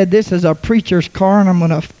devil said, this is a preacher's car and I'm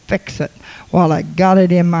going to fix it while I got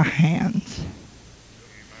it in my hands.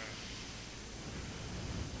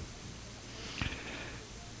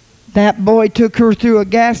 That boy took her through a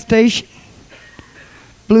gas station,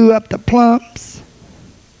 blew up the plumps,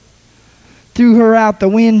 threw her out the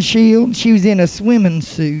windshield. She was in a swimming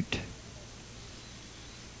suit.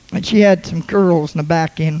 And she had some girls in the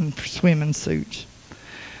back end for swimming suits.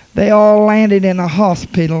 They all landed in a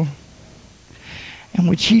hospital. And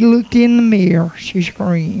when she looked in the mirror, she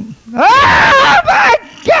screamed, oh my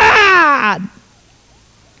God!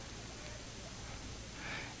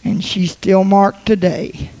 And she's still marked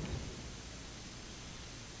today.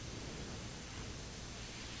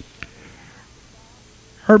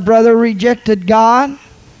 Her brother rejected God.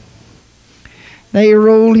 They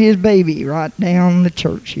rolled his baby right down the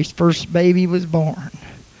church. His first baby was born.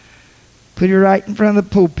 Put it right in front of the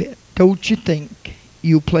pulpit. Don't you think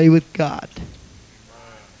you'll play with God?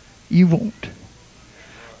 You won't.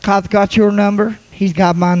 God's got your number. He's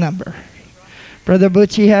got my number. Brother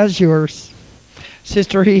Butch, he has yours.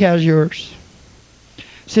 Sister, he has yours.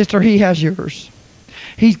 Sister, he has yours.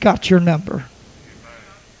 He's got your number.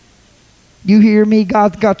 You hear me?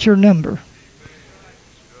 God's got your number.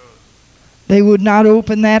 They would not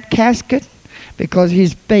open that casket because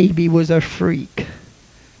his baby was a freak.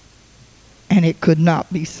 And it could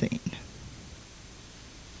not be seen.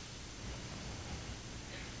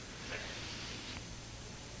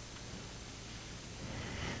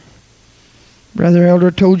 Brother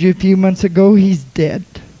Elder told you a few months ago he's dead.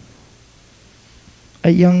 A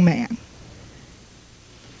young man.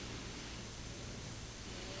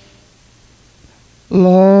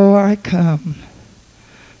 Lo, I come.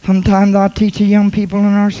 Sometimes I teach the young people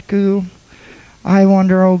in our school. I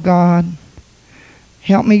wonder, oh God,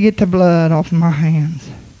 help me get the blood off my hands.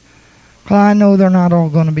 Because I know they're not all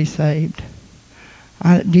going to be saved.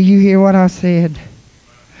 Do you hear what I said?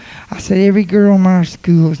 I said every girl in our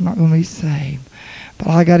school is not going to be saved. But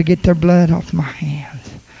I got to get their blood off my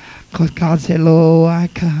hands. Because God said, lo, I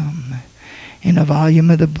come in the volume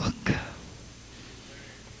of the book.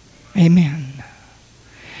 Amen.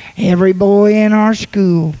 Every boy in our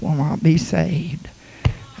school will not be saved.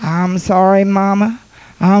 I'm sorry, Mama.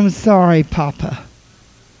 I'm sorry, Papa.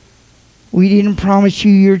 We didn't promise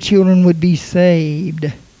you your children would be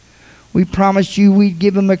saved. We promised you we'd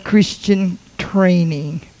give them a Christian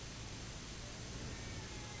training.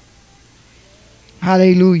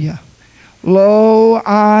 Hallelujah. Lo,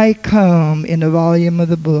 I come in the volume of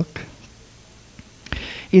the book.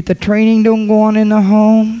 If the training don't go on in the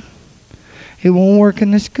home, it won't work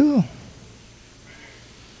in the school.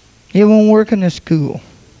 It won't work in the school.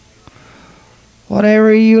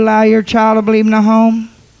 Whatever you allow your child to believe in the home,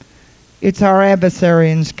 it's our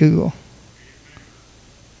adversary in school.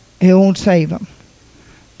 It won't save them.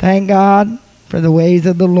 Thank God for the ways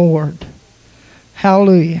of the Lord.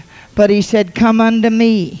 Hallelujah. But he said, come unto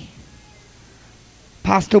me.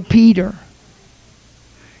 Apostle Peter,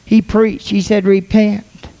 he preached. He said, repent.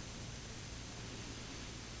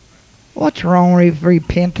 What's wrong with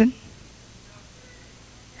repenting?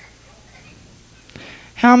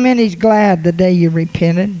 How many's glad the day you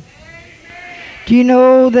repented? Do you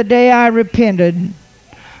know the day I repented,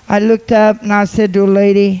 I looked up and I said to a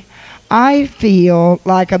lady, I feel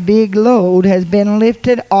like a big load has been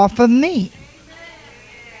lifted off of me.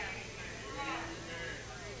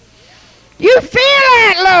 You feel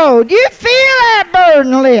that load. You feel that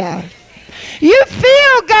burden lift. You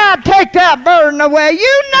feel God take that burden away.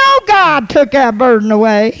 You know God took that burden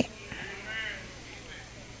away.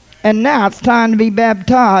 And now it's time to be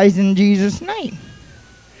baptized in Jesus' name.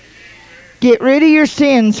 Get rid of your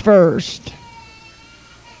sins first.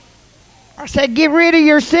 I said, get rid of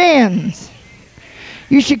your sins.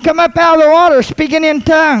 You should come up out of the water speaking in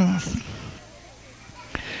tongues.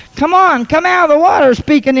 Come on, come out of the water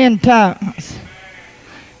speaking in tongues.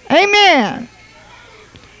 Amen.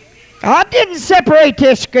 God didn't separate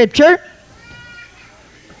this scripture.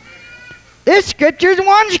 This scripture is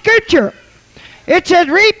one scripture. It says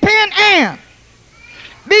repent and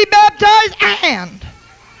be baptized and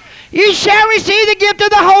you shall receive the gift of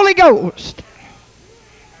the Holy Ghost.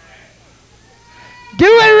 Do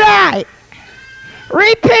it right.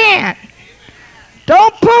 Repent.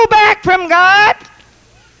 Don't pull back from God.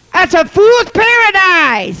 That's a fool's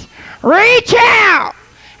paradise. Reach out.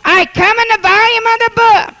 I come in the volume of the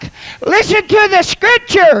book. Listen to the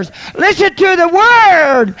scriptures. Listen to the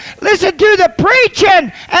word. Listen to the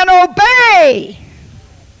preaching and obey.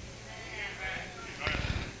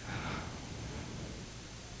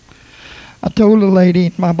 I told a lady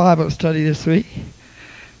in my Bible study this week,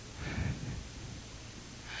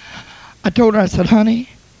 I told her, I said, honey,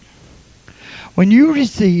 when you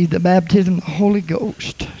receive the baptism of the Holy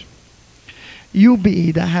Ghost, you'll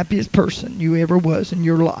be the happiest person you ever was in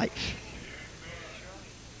your life.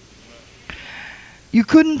 You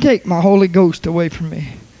couldn't take my Holy Ghost away from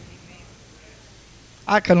me.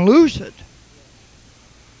 I can lose it.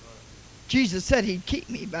 Jesus said he'd keep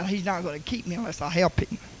me, but he's not going to keep me unless I help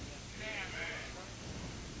him.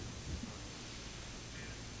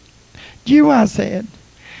 Do you know what I said?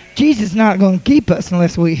 Jesus is not going to keep us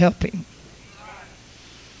unless we help him.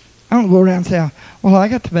 I don't go around and say, well, I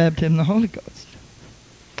got the baptism of the Holy Ghost.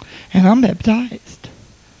 And I'm baptized.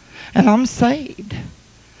 And I'm saved.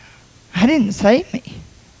 That didn't save me.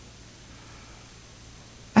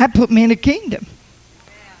 That put me in the kingdom.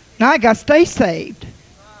 Now I got to stay saved.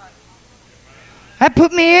 That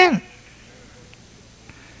put me in.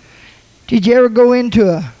 Did you ever go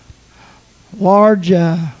into large,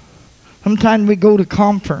 sometimes we go to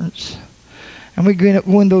conference, and we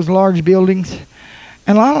go in those large buildings,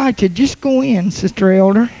 and I like to just go in, Sister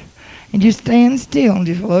Elder, and just stand still and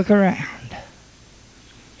just look around.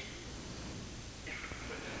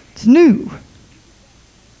 It's new.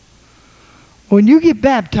 When you get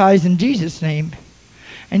baptized in Jesus' name,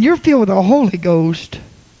 and you're filled with the Holy Ghost,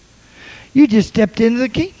 you just stepped into the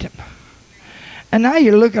kingdom. And now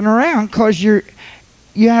you're looking around because you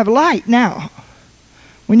have light now.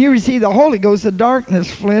 When you receive the Holy Ghost, the darkness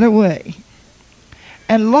fled away.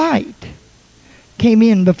 And light came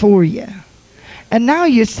in before you. And now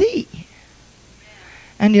you see.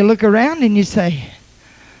 And you look around and you say,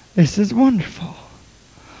 this is wonderful.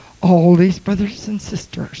 All these brothers and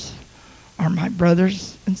sisters are my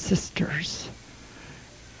brothers and sisters.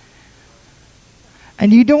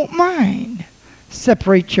 And you don't mind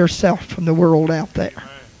separate yourself from the world out there.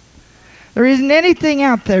 There isn't anything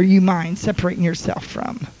out there you mind separating yourself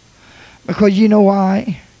from. Because you know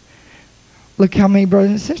why? Look how many brothers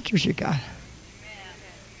and sisters you got.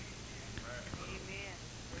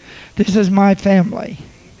 This is my family.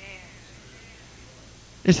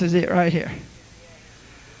 This is it right here.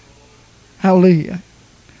 Hallelujah.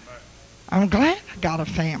 I'm glad I got a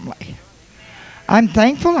family. I'm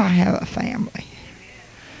thankful I have a family.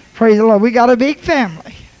 Praise the Lord. We got a big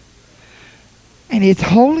family. And it's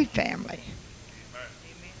holy family.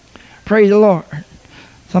 Praise the Lord.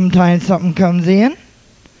 Sometimes something comes in,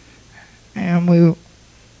 and we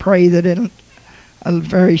pray that in a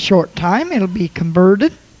very short time it'll be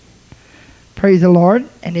converted. Praise the Lord.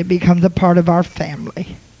 And it becomes a part of our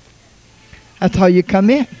family. That's how you come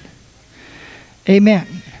in. Amen.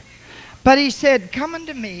 But he said, come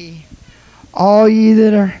unto me, all ye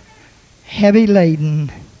that are heavy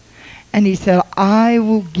laden. And he said, I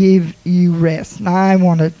will give you rest. Now I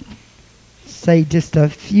want to say just a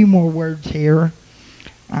few more words here.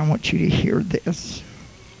 I want you to hear this.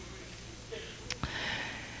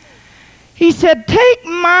 He said, take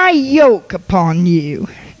my yoke upon you.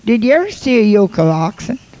 Did you ever see a yoke of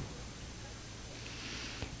oxen?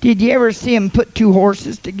 Did you ever see them put two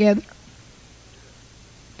horses together?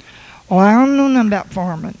 Well, I don't know nothing about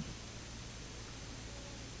farming.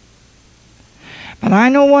 But I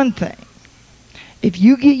know one thing. If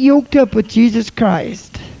you get yoked up with Jesus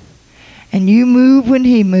Christ, and you move when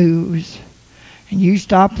he moves, and you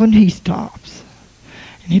stop when he stops,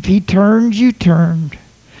 and if he turns, you turn.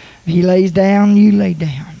 If he lays down, you lay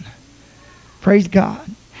down. Praise God.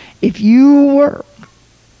 If you work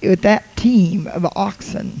with that team of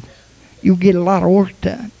oxen, you'll get a lot of work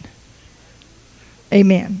done.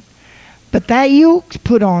 Amen. But that yoke's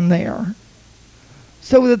put on there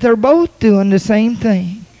so that they're both doing the same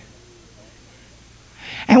thing.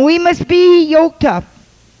 And we must be yoked up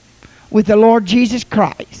with the Lord Jesus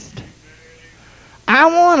Christ. I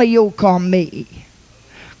want a yoke on me.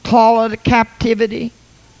 Call it a captivity.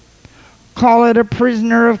 Call it a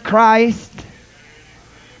prisoner of Christ.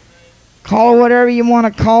 Call it whatever you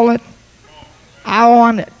want to call it. I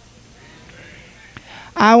want it.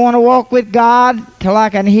 I want to walk with God till I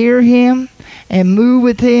can hear him and move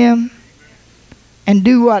with him and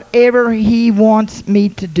do whatever he wants me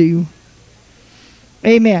to do.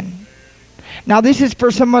 Amen. Now this is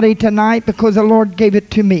for somebody tonight because the Lord gave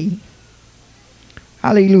it to me.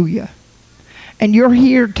 Hallelujah. And you're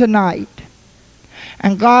here tonight.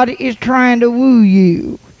 And God is trying to woo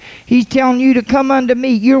you. He's telling you to come unto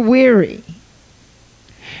me. You're weary.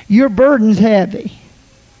 Your burden's heavy.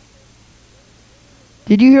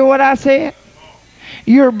 Did you hear what I said?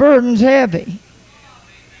 Your burden's heavy.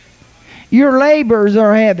 Your labors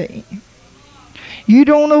are heavy. You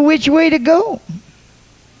don't know which way to go.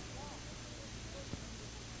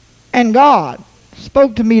 And God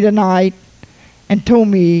spoke to me tonight and told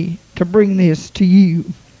me to bring this to you.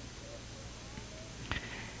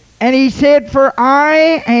 And he said,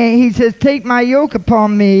 he says, take my yoke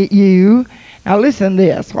upon me, you. Now listen to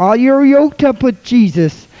this. While you're yoked up with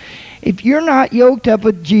Jesus, if you're not yoked up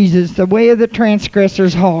with Jesus, the way of the transgressor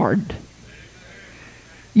is hard.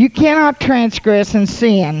 You cannot transgress and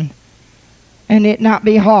sin and it not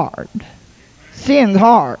be hard. Sin's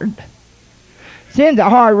hard. Sin's a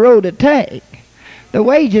hard road to take. The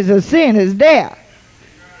wages of sin is death.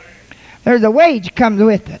 There's a wage comes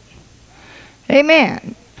with it.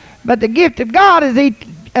 Amen. But the gift of God is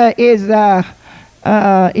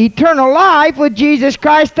eternal life with Jesus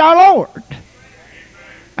Christ our Lord.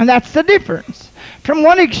 And that's the difference from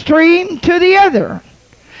one extreme to the other.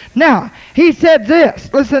 Now, he said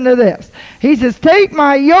this. Listen to this. He says, take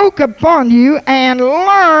my yoke upon you and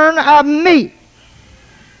learn of me.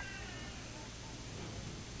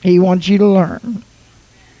 He wants you to learn.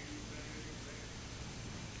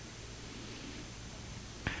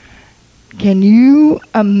 Can you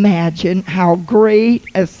imagine how great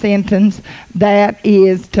a sentence that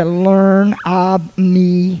is to learn of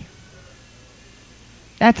me?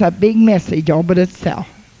 That's a big message all but itself.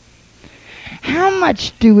 How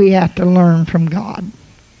much do we have to learn from God?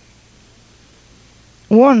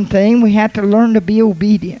 One thing, we have to learn to be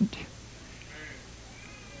obedient.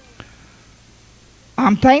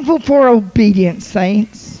 I'm thankful for obedience,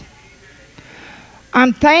 saints.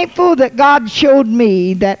 I'm thankful that God showed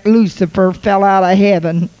me that Lucifer fell out of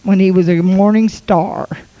heaven when he was a morning star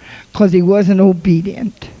because he wasn't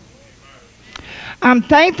obedient. I'm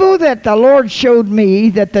thankful that the Lord showed me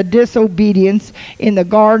that the disobedience in the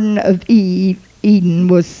Garden of Eden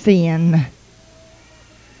was sin.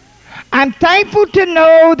 I'm thankful to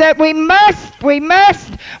know that we must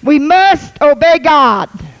obey God.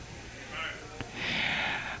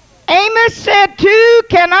 Amos said, two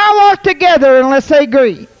cannot walk together unless they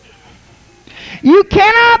agree. You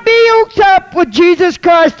cannot be yoked up with Jesus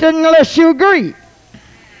Christ unless you agree.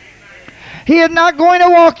 He is not going to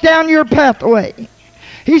walk down your pathway.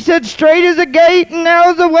 He said, straight is the gate and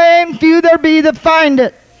narrow is the way, and few there be that find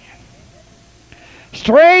it.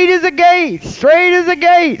 Straight is the gate, straight is the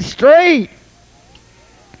gate, straight.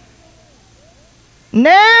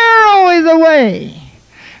 Narrow is the way.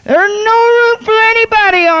 There's no room for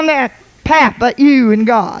anybody on that path but you and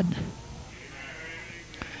God.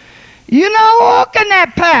 You're not walking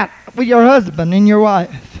that path with your husband and your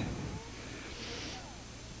wife.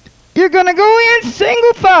 You're going to go in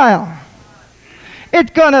single file. It's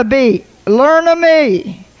going to be, learn of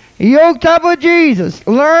me. Yoked up with Jesus.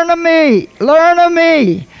 Learn of me. Learn of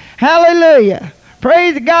me. Hallelujah.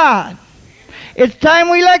 Praise God. It's time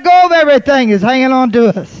we let go of everything that's hanging on to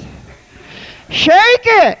us. Shake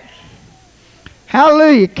it.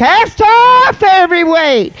 Hallelujah. Cast off every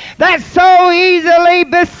weight that so easily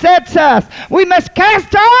besets us. We must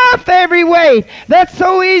cast off every weight that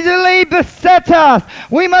so easily besets us.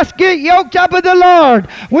 We must get yoked up with the Lord.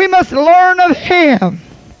 We must learn of Him.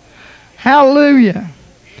 Hallelujah.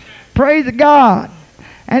 Praise God.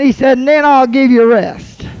 And He said, and then I'll give you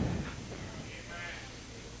rest.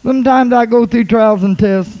 Sometimes I go through trials and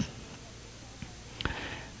tests,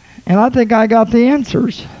 and I think I got the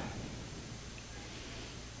answers.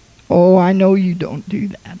 Oh, I know you don't do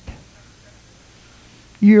that.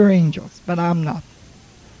 You're angels, but I'm not.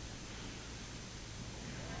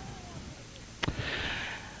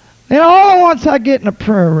 And all at once I get in a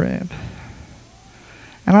prayer room,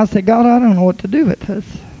 and I say, God, I don't know what to do with this.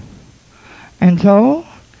 And so,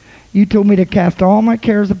 you told me to cast all my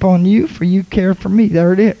cares upon you, for you care for me.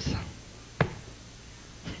 There it is.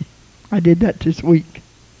 I did that this week.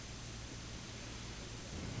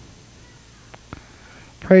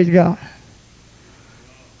 Praise God.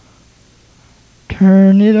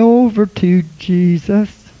 Turn it over to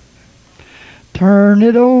Jesus. Turn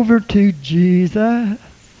it over to Jesus.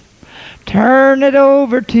 Turn it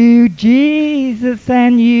over to Jesus,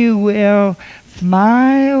 and you will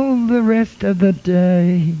smile the rest of the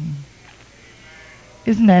day.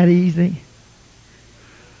 Isn't that easy?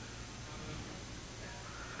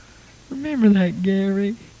 Remember that,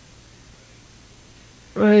 Gary?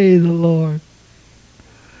 Praise the Lord.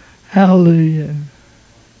 Hallelujah.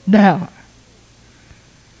 Now,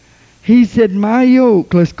 He said, my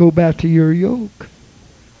yoke, let's go back to your yoke.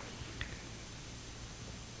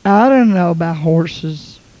 I don't know about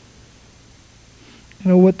horses. I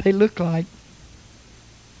know what they look like.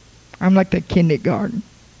 I'm like the kindergarten.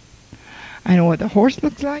 I know what the horse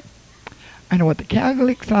looks like. I know what the cow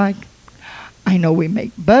looks like. I know we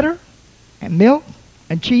make butter and milk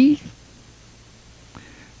and cheese.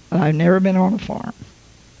 But I've never been on a farm.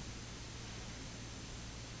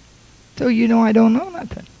 So you know I don't know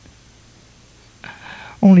nothing.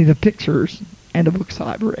 Only the pictures and the books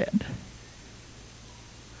I've read.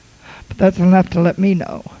 But that's enough to let me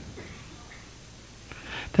know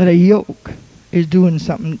that a yoke is doing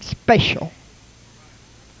something special.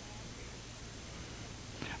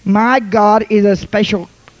 My God is a special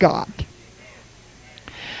God.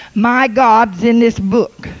 My God's in this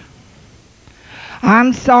book.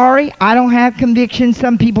 I'm sorry, I don't have conviction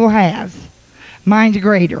some people has. Mine's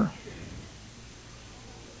greater.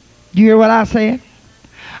 Do you hear what I said?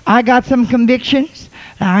 I got some convictions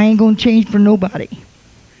that I ain't going to change for nobody.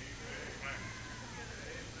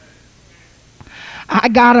 I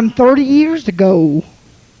got them 30 years ago.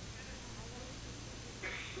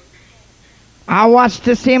 I watched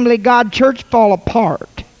Assembly God Church fall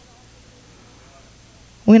apart.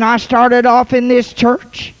 When I started off in this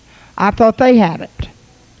church, I thought they had it.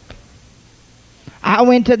 I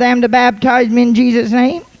went to them to baptize me in Jesus'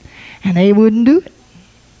 name, and they wouldn't do it.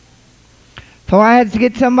 So I had to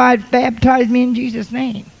get somebody to baptize me in Jesus'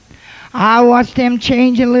 name. I watched them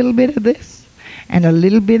change a little bit of this and a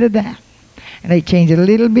little bit of that. And they change a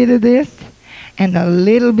little bit of this and a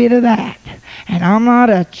little bit of that. And I'm not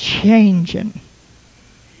a changing.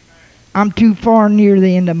 I'm too far near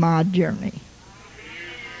the end of my journey.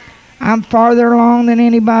 I'm farther along than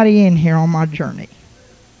anybody in here on my journey.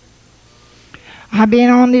 I've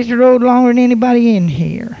been on this road longer than anybody in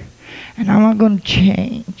here. And I'm not going to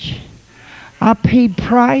change. I paid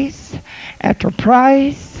price after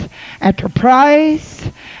price after price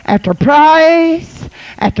after price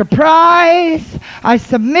after price. I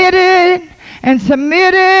submitted and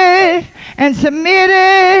submitted and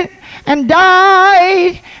submitted and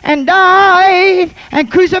died and died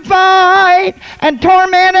and crucified and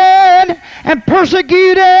tormented and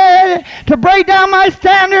persecuted to break down my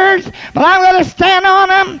standards, but I'm going to stand on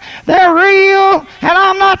them. They're real and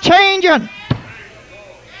I'm not changing.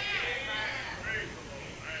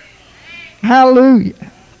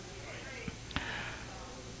 Hallelujah.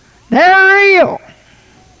 They're real.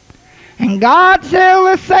 And God's still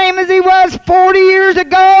the same as he was 40 years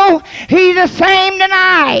ago. He's the same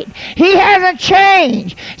tonight. He hasn't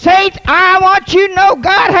changed. Saints, I want you to know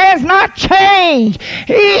God has not changed.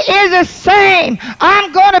 He is the same.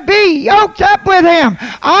 I'm going to be yoked up with him.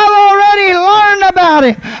 I've already learned about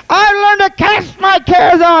him. I've learned to cast my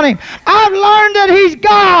cares on him. I've learned that he's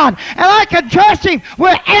God, and I can trust him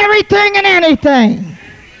with everything and anything.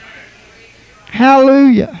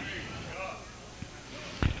 Hallelujah.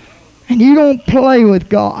 And you don't play with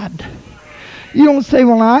God. You don't say,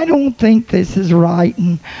 well, I don't think this is right,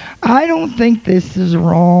 and I don't think this is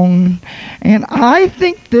wrong, and I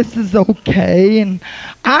think this is okay, and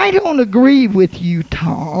I don't agree with you,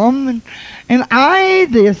 Tom, and I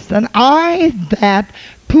this, and I that,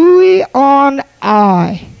 pooey on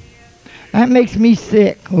I. That makes me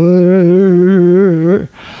sick. I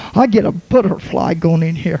get a butterfly going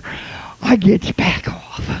in here. I get back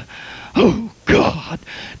off. Oh, God,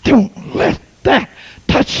 don't let that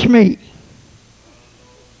touch me.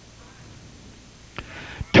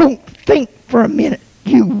 Don't think for a minute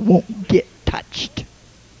you won't get touched.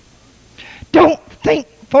 Don't think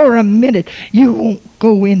for a minute you won't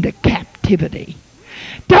go into captivity.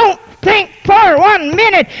 Don't think for 1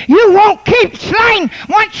 minute you won't keep sliding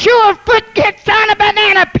once your foot gets on a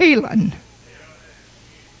banana peeling.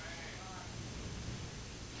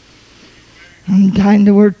 Sometimes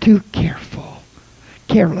we're too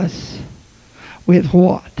careless with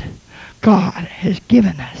what God has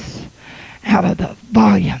given us out of the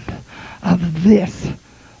volume of this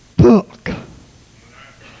book.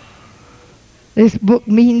 This book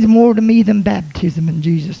means more to me than baptism in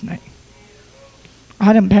Jesus' name.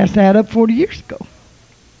 I done passed that up 40 years ago.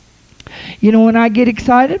 You know when I get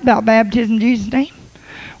excited about baptism in Jesus' name?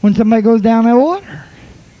 When somebody goes down that water.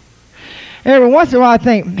 Every once in a while I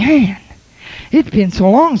think, man, it's been so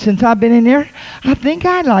long since I've been in there. I think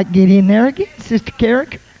I'd like to get in there again, Sister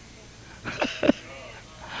Carrick.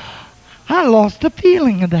 I lost the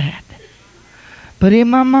feeling of that. But in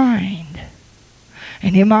my mind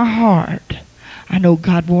and in my heart, I know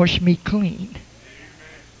God washed me clean.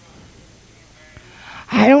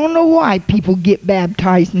 I don't know why people get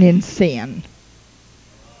baptized in sin.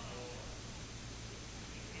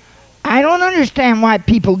 I don't understand why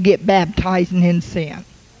people get baptized in sin.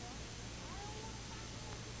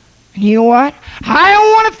 And you know what? I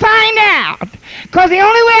don't want to find out. Because the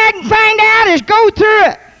only way I can find out is go through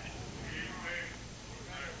it.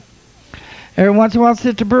 Every once in a while,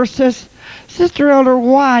 Sister Burst says, Sister Elder,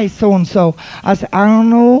 why so-and-so? I said, I don't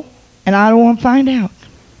know, and I don't want to find out.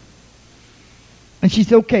 And she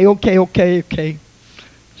said, okay.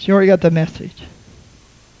 She already got the message.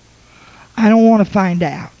 I don't want to find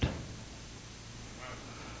out.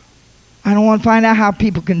 I don't want to find out how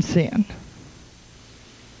people can sin.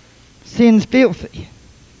 Sin's filthy.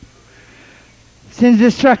 Sin's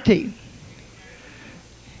destructive.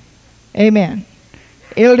 Amen.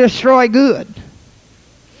 It'll destroy good.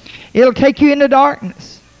 It'll take you into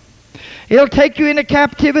darkness. It'll take you into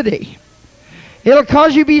captivity. It'll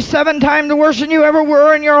cause you to be 7 times worse than you ever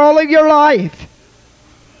were in all of your life.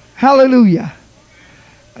 Hallelujah.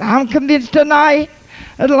 And I'm convinced tonight,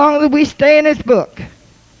 as long as we stay in this book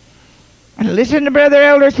and listen to Brother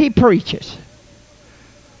Elder as he preaches,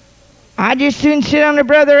 I just soon sit under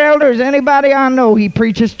Brother Elder as anybody I know. He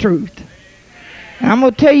preaches truth. And I'm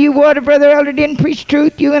going to tell you what, if Brother Elder didn't preach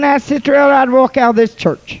truth, you and ask Sister Elder, I'd walk out of this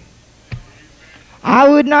church. I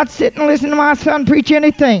would not sit and listen to my son preach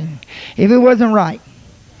anything if it wasn't right.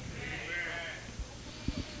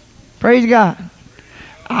 Praise God.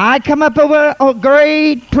 I come up with a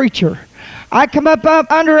great preacher. I come up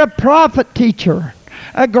under a prophet teacher,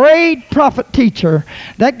 a great prophet teacher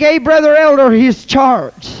that gave Brother Elder his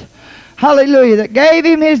charge. Hallelujah. That gave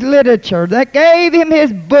him his literature, that gave him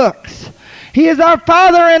his books. He is our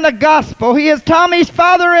father in the gospel. He is Tommy's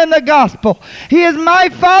father in the gospel. He is my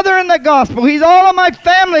father in the gospel. He's all of my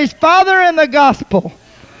family's father in the gospel.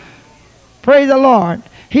 Praise the Lord.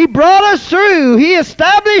 He brought us through. He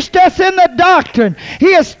established us in the doctrine. He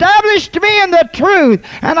established me in the truth.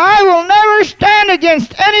 And I will never stand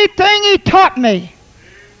against anything he taught me.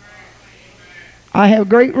 I have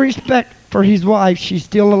great respect for his wife. She's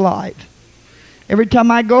still alive. Every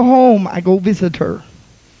time I go home, I go visit her.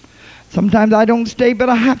 Sometimes I don't stay but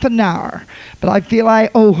a half an hour, but I feel I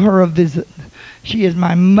owe her a visit. She is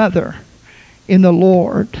my mother in the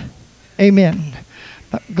Lord. Amen.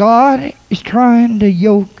 But God is trying to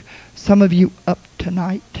yoke some of you up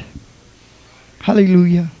tonight.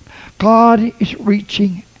 Hallelujah. God is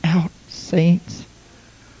reaching out, saints.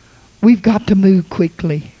 We've got to move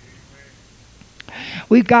quickly.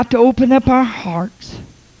 We've got to open up our hearts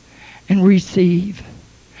and receive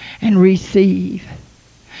and receive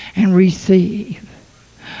and receive.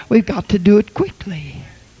 We've got to do it quickly.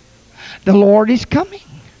 The Lord is coming.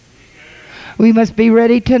 We must be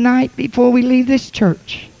ready tonight before we leave this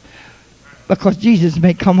church, because Jesus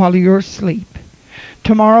may come while you're asleep.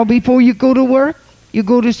 Tomorrow before you go to work, you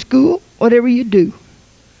go to school, whatever you do,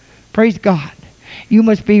 praise God, you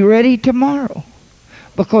must be ready tomorrow,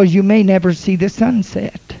 because you may never see the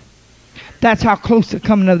sunset. That's how close the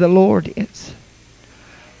coming of the Lord is.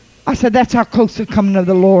 I said, that's how close the coming of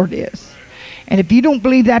the Lord is. And if you don't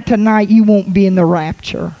believe that tonight, you won't be in the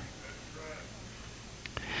rapture.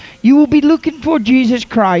 You will be looking for Jesus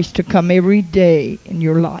Christ to come every day in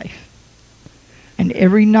your life and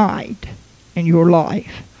every night in your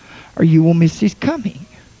life, or you will miss his coming.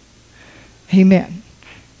 Amen.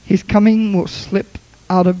 His coming will slip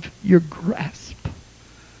out of your grasp.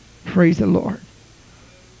 Praise the Lord.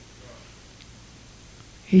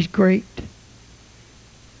 He's great.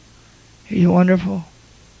 He's wonderful.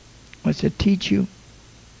 Wants to teach you.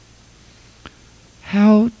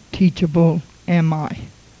 How teachable am I?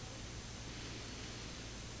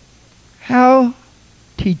 How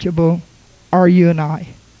teachable are you and I?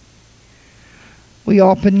 We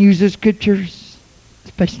often use the scriptures,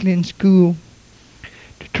 especially in school,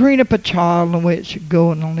 to train up a child in the way it should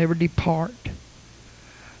go and it'll never depart.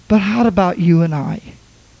 But how about you and I?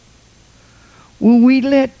 Will we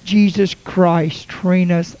let Jesus Christ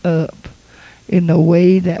train us up in the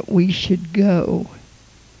way that we should go,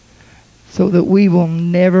 so that we will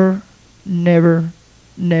never, never,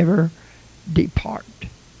 never depart?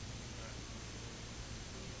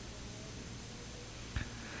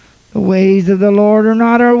 The ways of the Lord are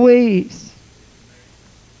not our ways.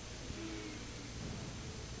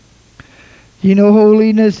 You know,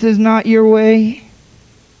 holiness is not your way.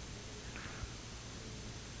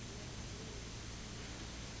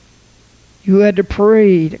 You had to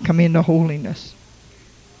pray to come into holiness.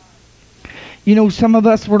 You know, some of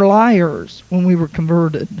us were liars when we were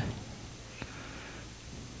converted.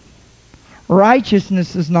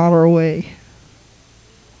 Righteousness is not our way.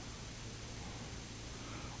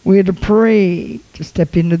 We had to pray to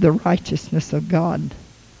step into the righteousness of God.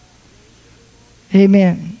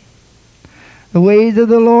 Amen. The ways of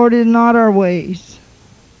the Lord is not our ways.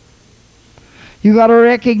 You got to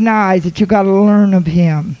recognize that you got to learn of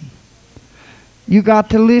him. You got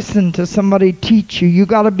to listen to somebody teach you. You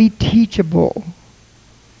got to be teachable.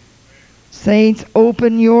 Saints,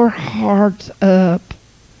 open your hearts up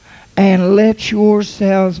and let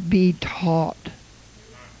yourselves be taught.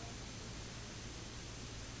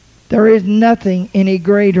 There is nothing any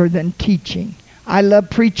greater than teaching. I love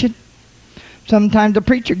preaching. Sometimes the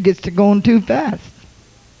preacher gets to going too fast.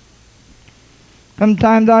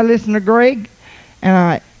 Sometimes I listen to Greg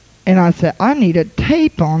and I say, I need a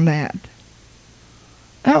tape on that.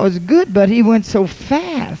 That was good, but he went so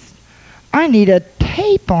fast. I need a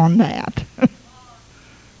tape on that.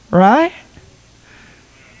 Right?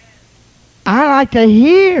 I like to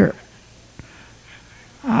hear.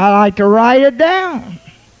 I like to write it down.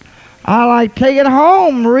 I like to take it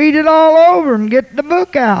home, read it all over, and get the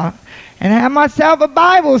book out, and have myself a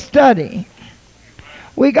Bible study.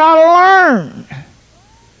 We got to learn.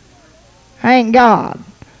 Thank God.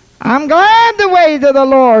 I'm glad the ways of the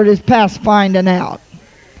Lord is past finding out.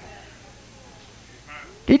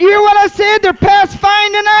 Did you hear what I said? They're past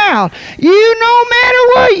finding out. No matter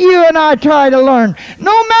what you and I try to learn,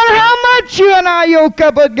 no matter how much you and I yoke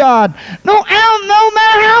up with God, no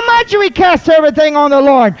matter how much we cast everything on the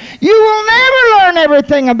Lord, you will never learn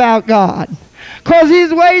everything about God, because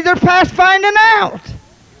his ways are past finding out.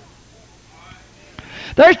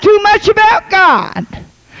 There's too much about God.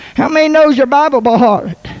 How many knows your Bible by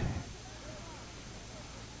heart?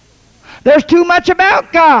 There's too much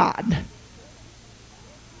about God.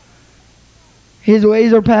 His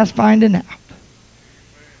ways are past finding out.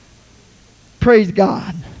 Praise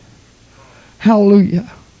God. Hallelujah.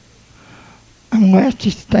 I'm going to ask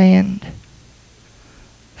you to stand.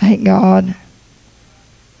 Thank God.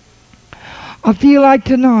 I feel like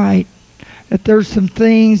tonight that there's some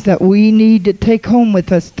things that we need to take home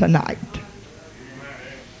with us tonight.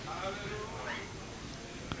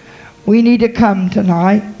 We need to come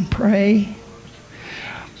tonight and pray.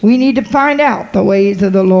 We need to find out the ways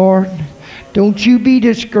of the Lord. Don't you be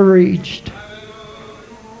discouraged.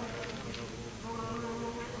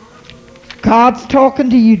 God's talking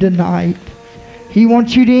to you tonight. He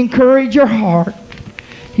wants you to encourage your heart.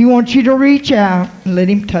 He wants you to reach out and let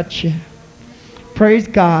him touch you. Praise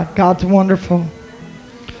God. God's wonderful.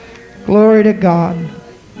 Glory to God.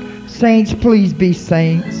 Saints, please be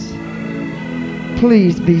saints.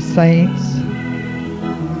 Please be saints.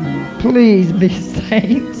 Please be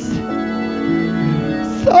saints.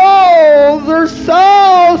 Souls are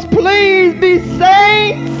souls. Please be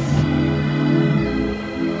saints.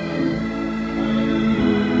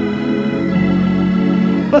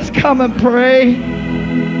 Let's come and pray.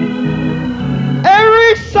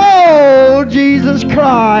 Every soul Jesus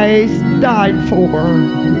Christ died for.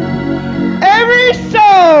 Every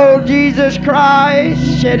soul Jesus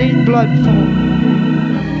Christ shed his blood for.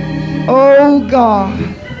 Oh God,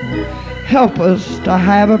 help us to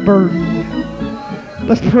have a burden.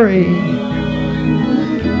 Let's pray.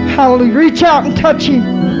 Hallelujah. Reach out and touch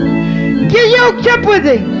him. Get yoked up with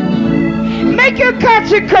him. Make your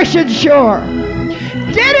consecration sure.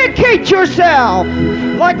 Dedicate yourself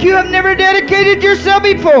like you have never dedicated yourself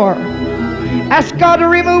before. Ask God to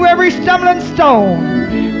remove every stumbling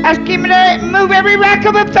stone. Ask him to remove every rack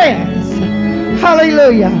of offense.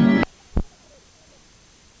 Hallelujah.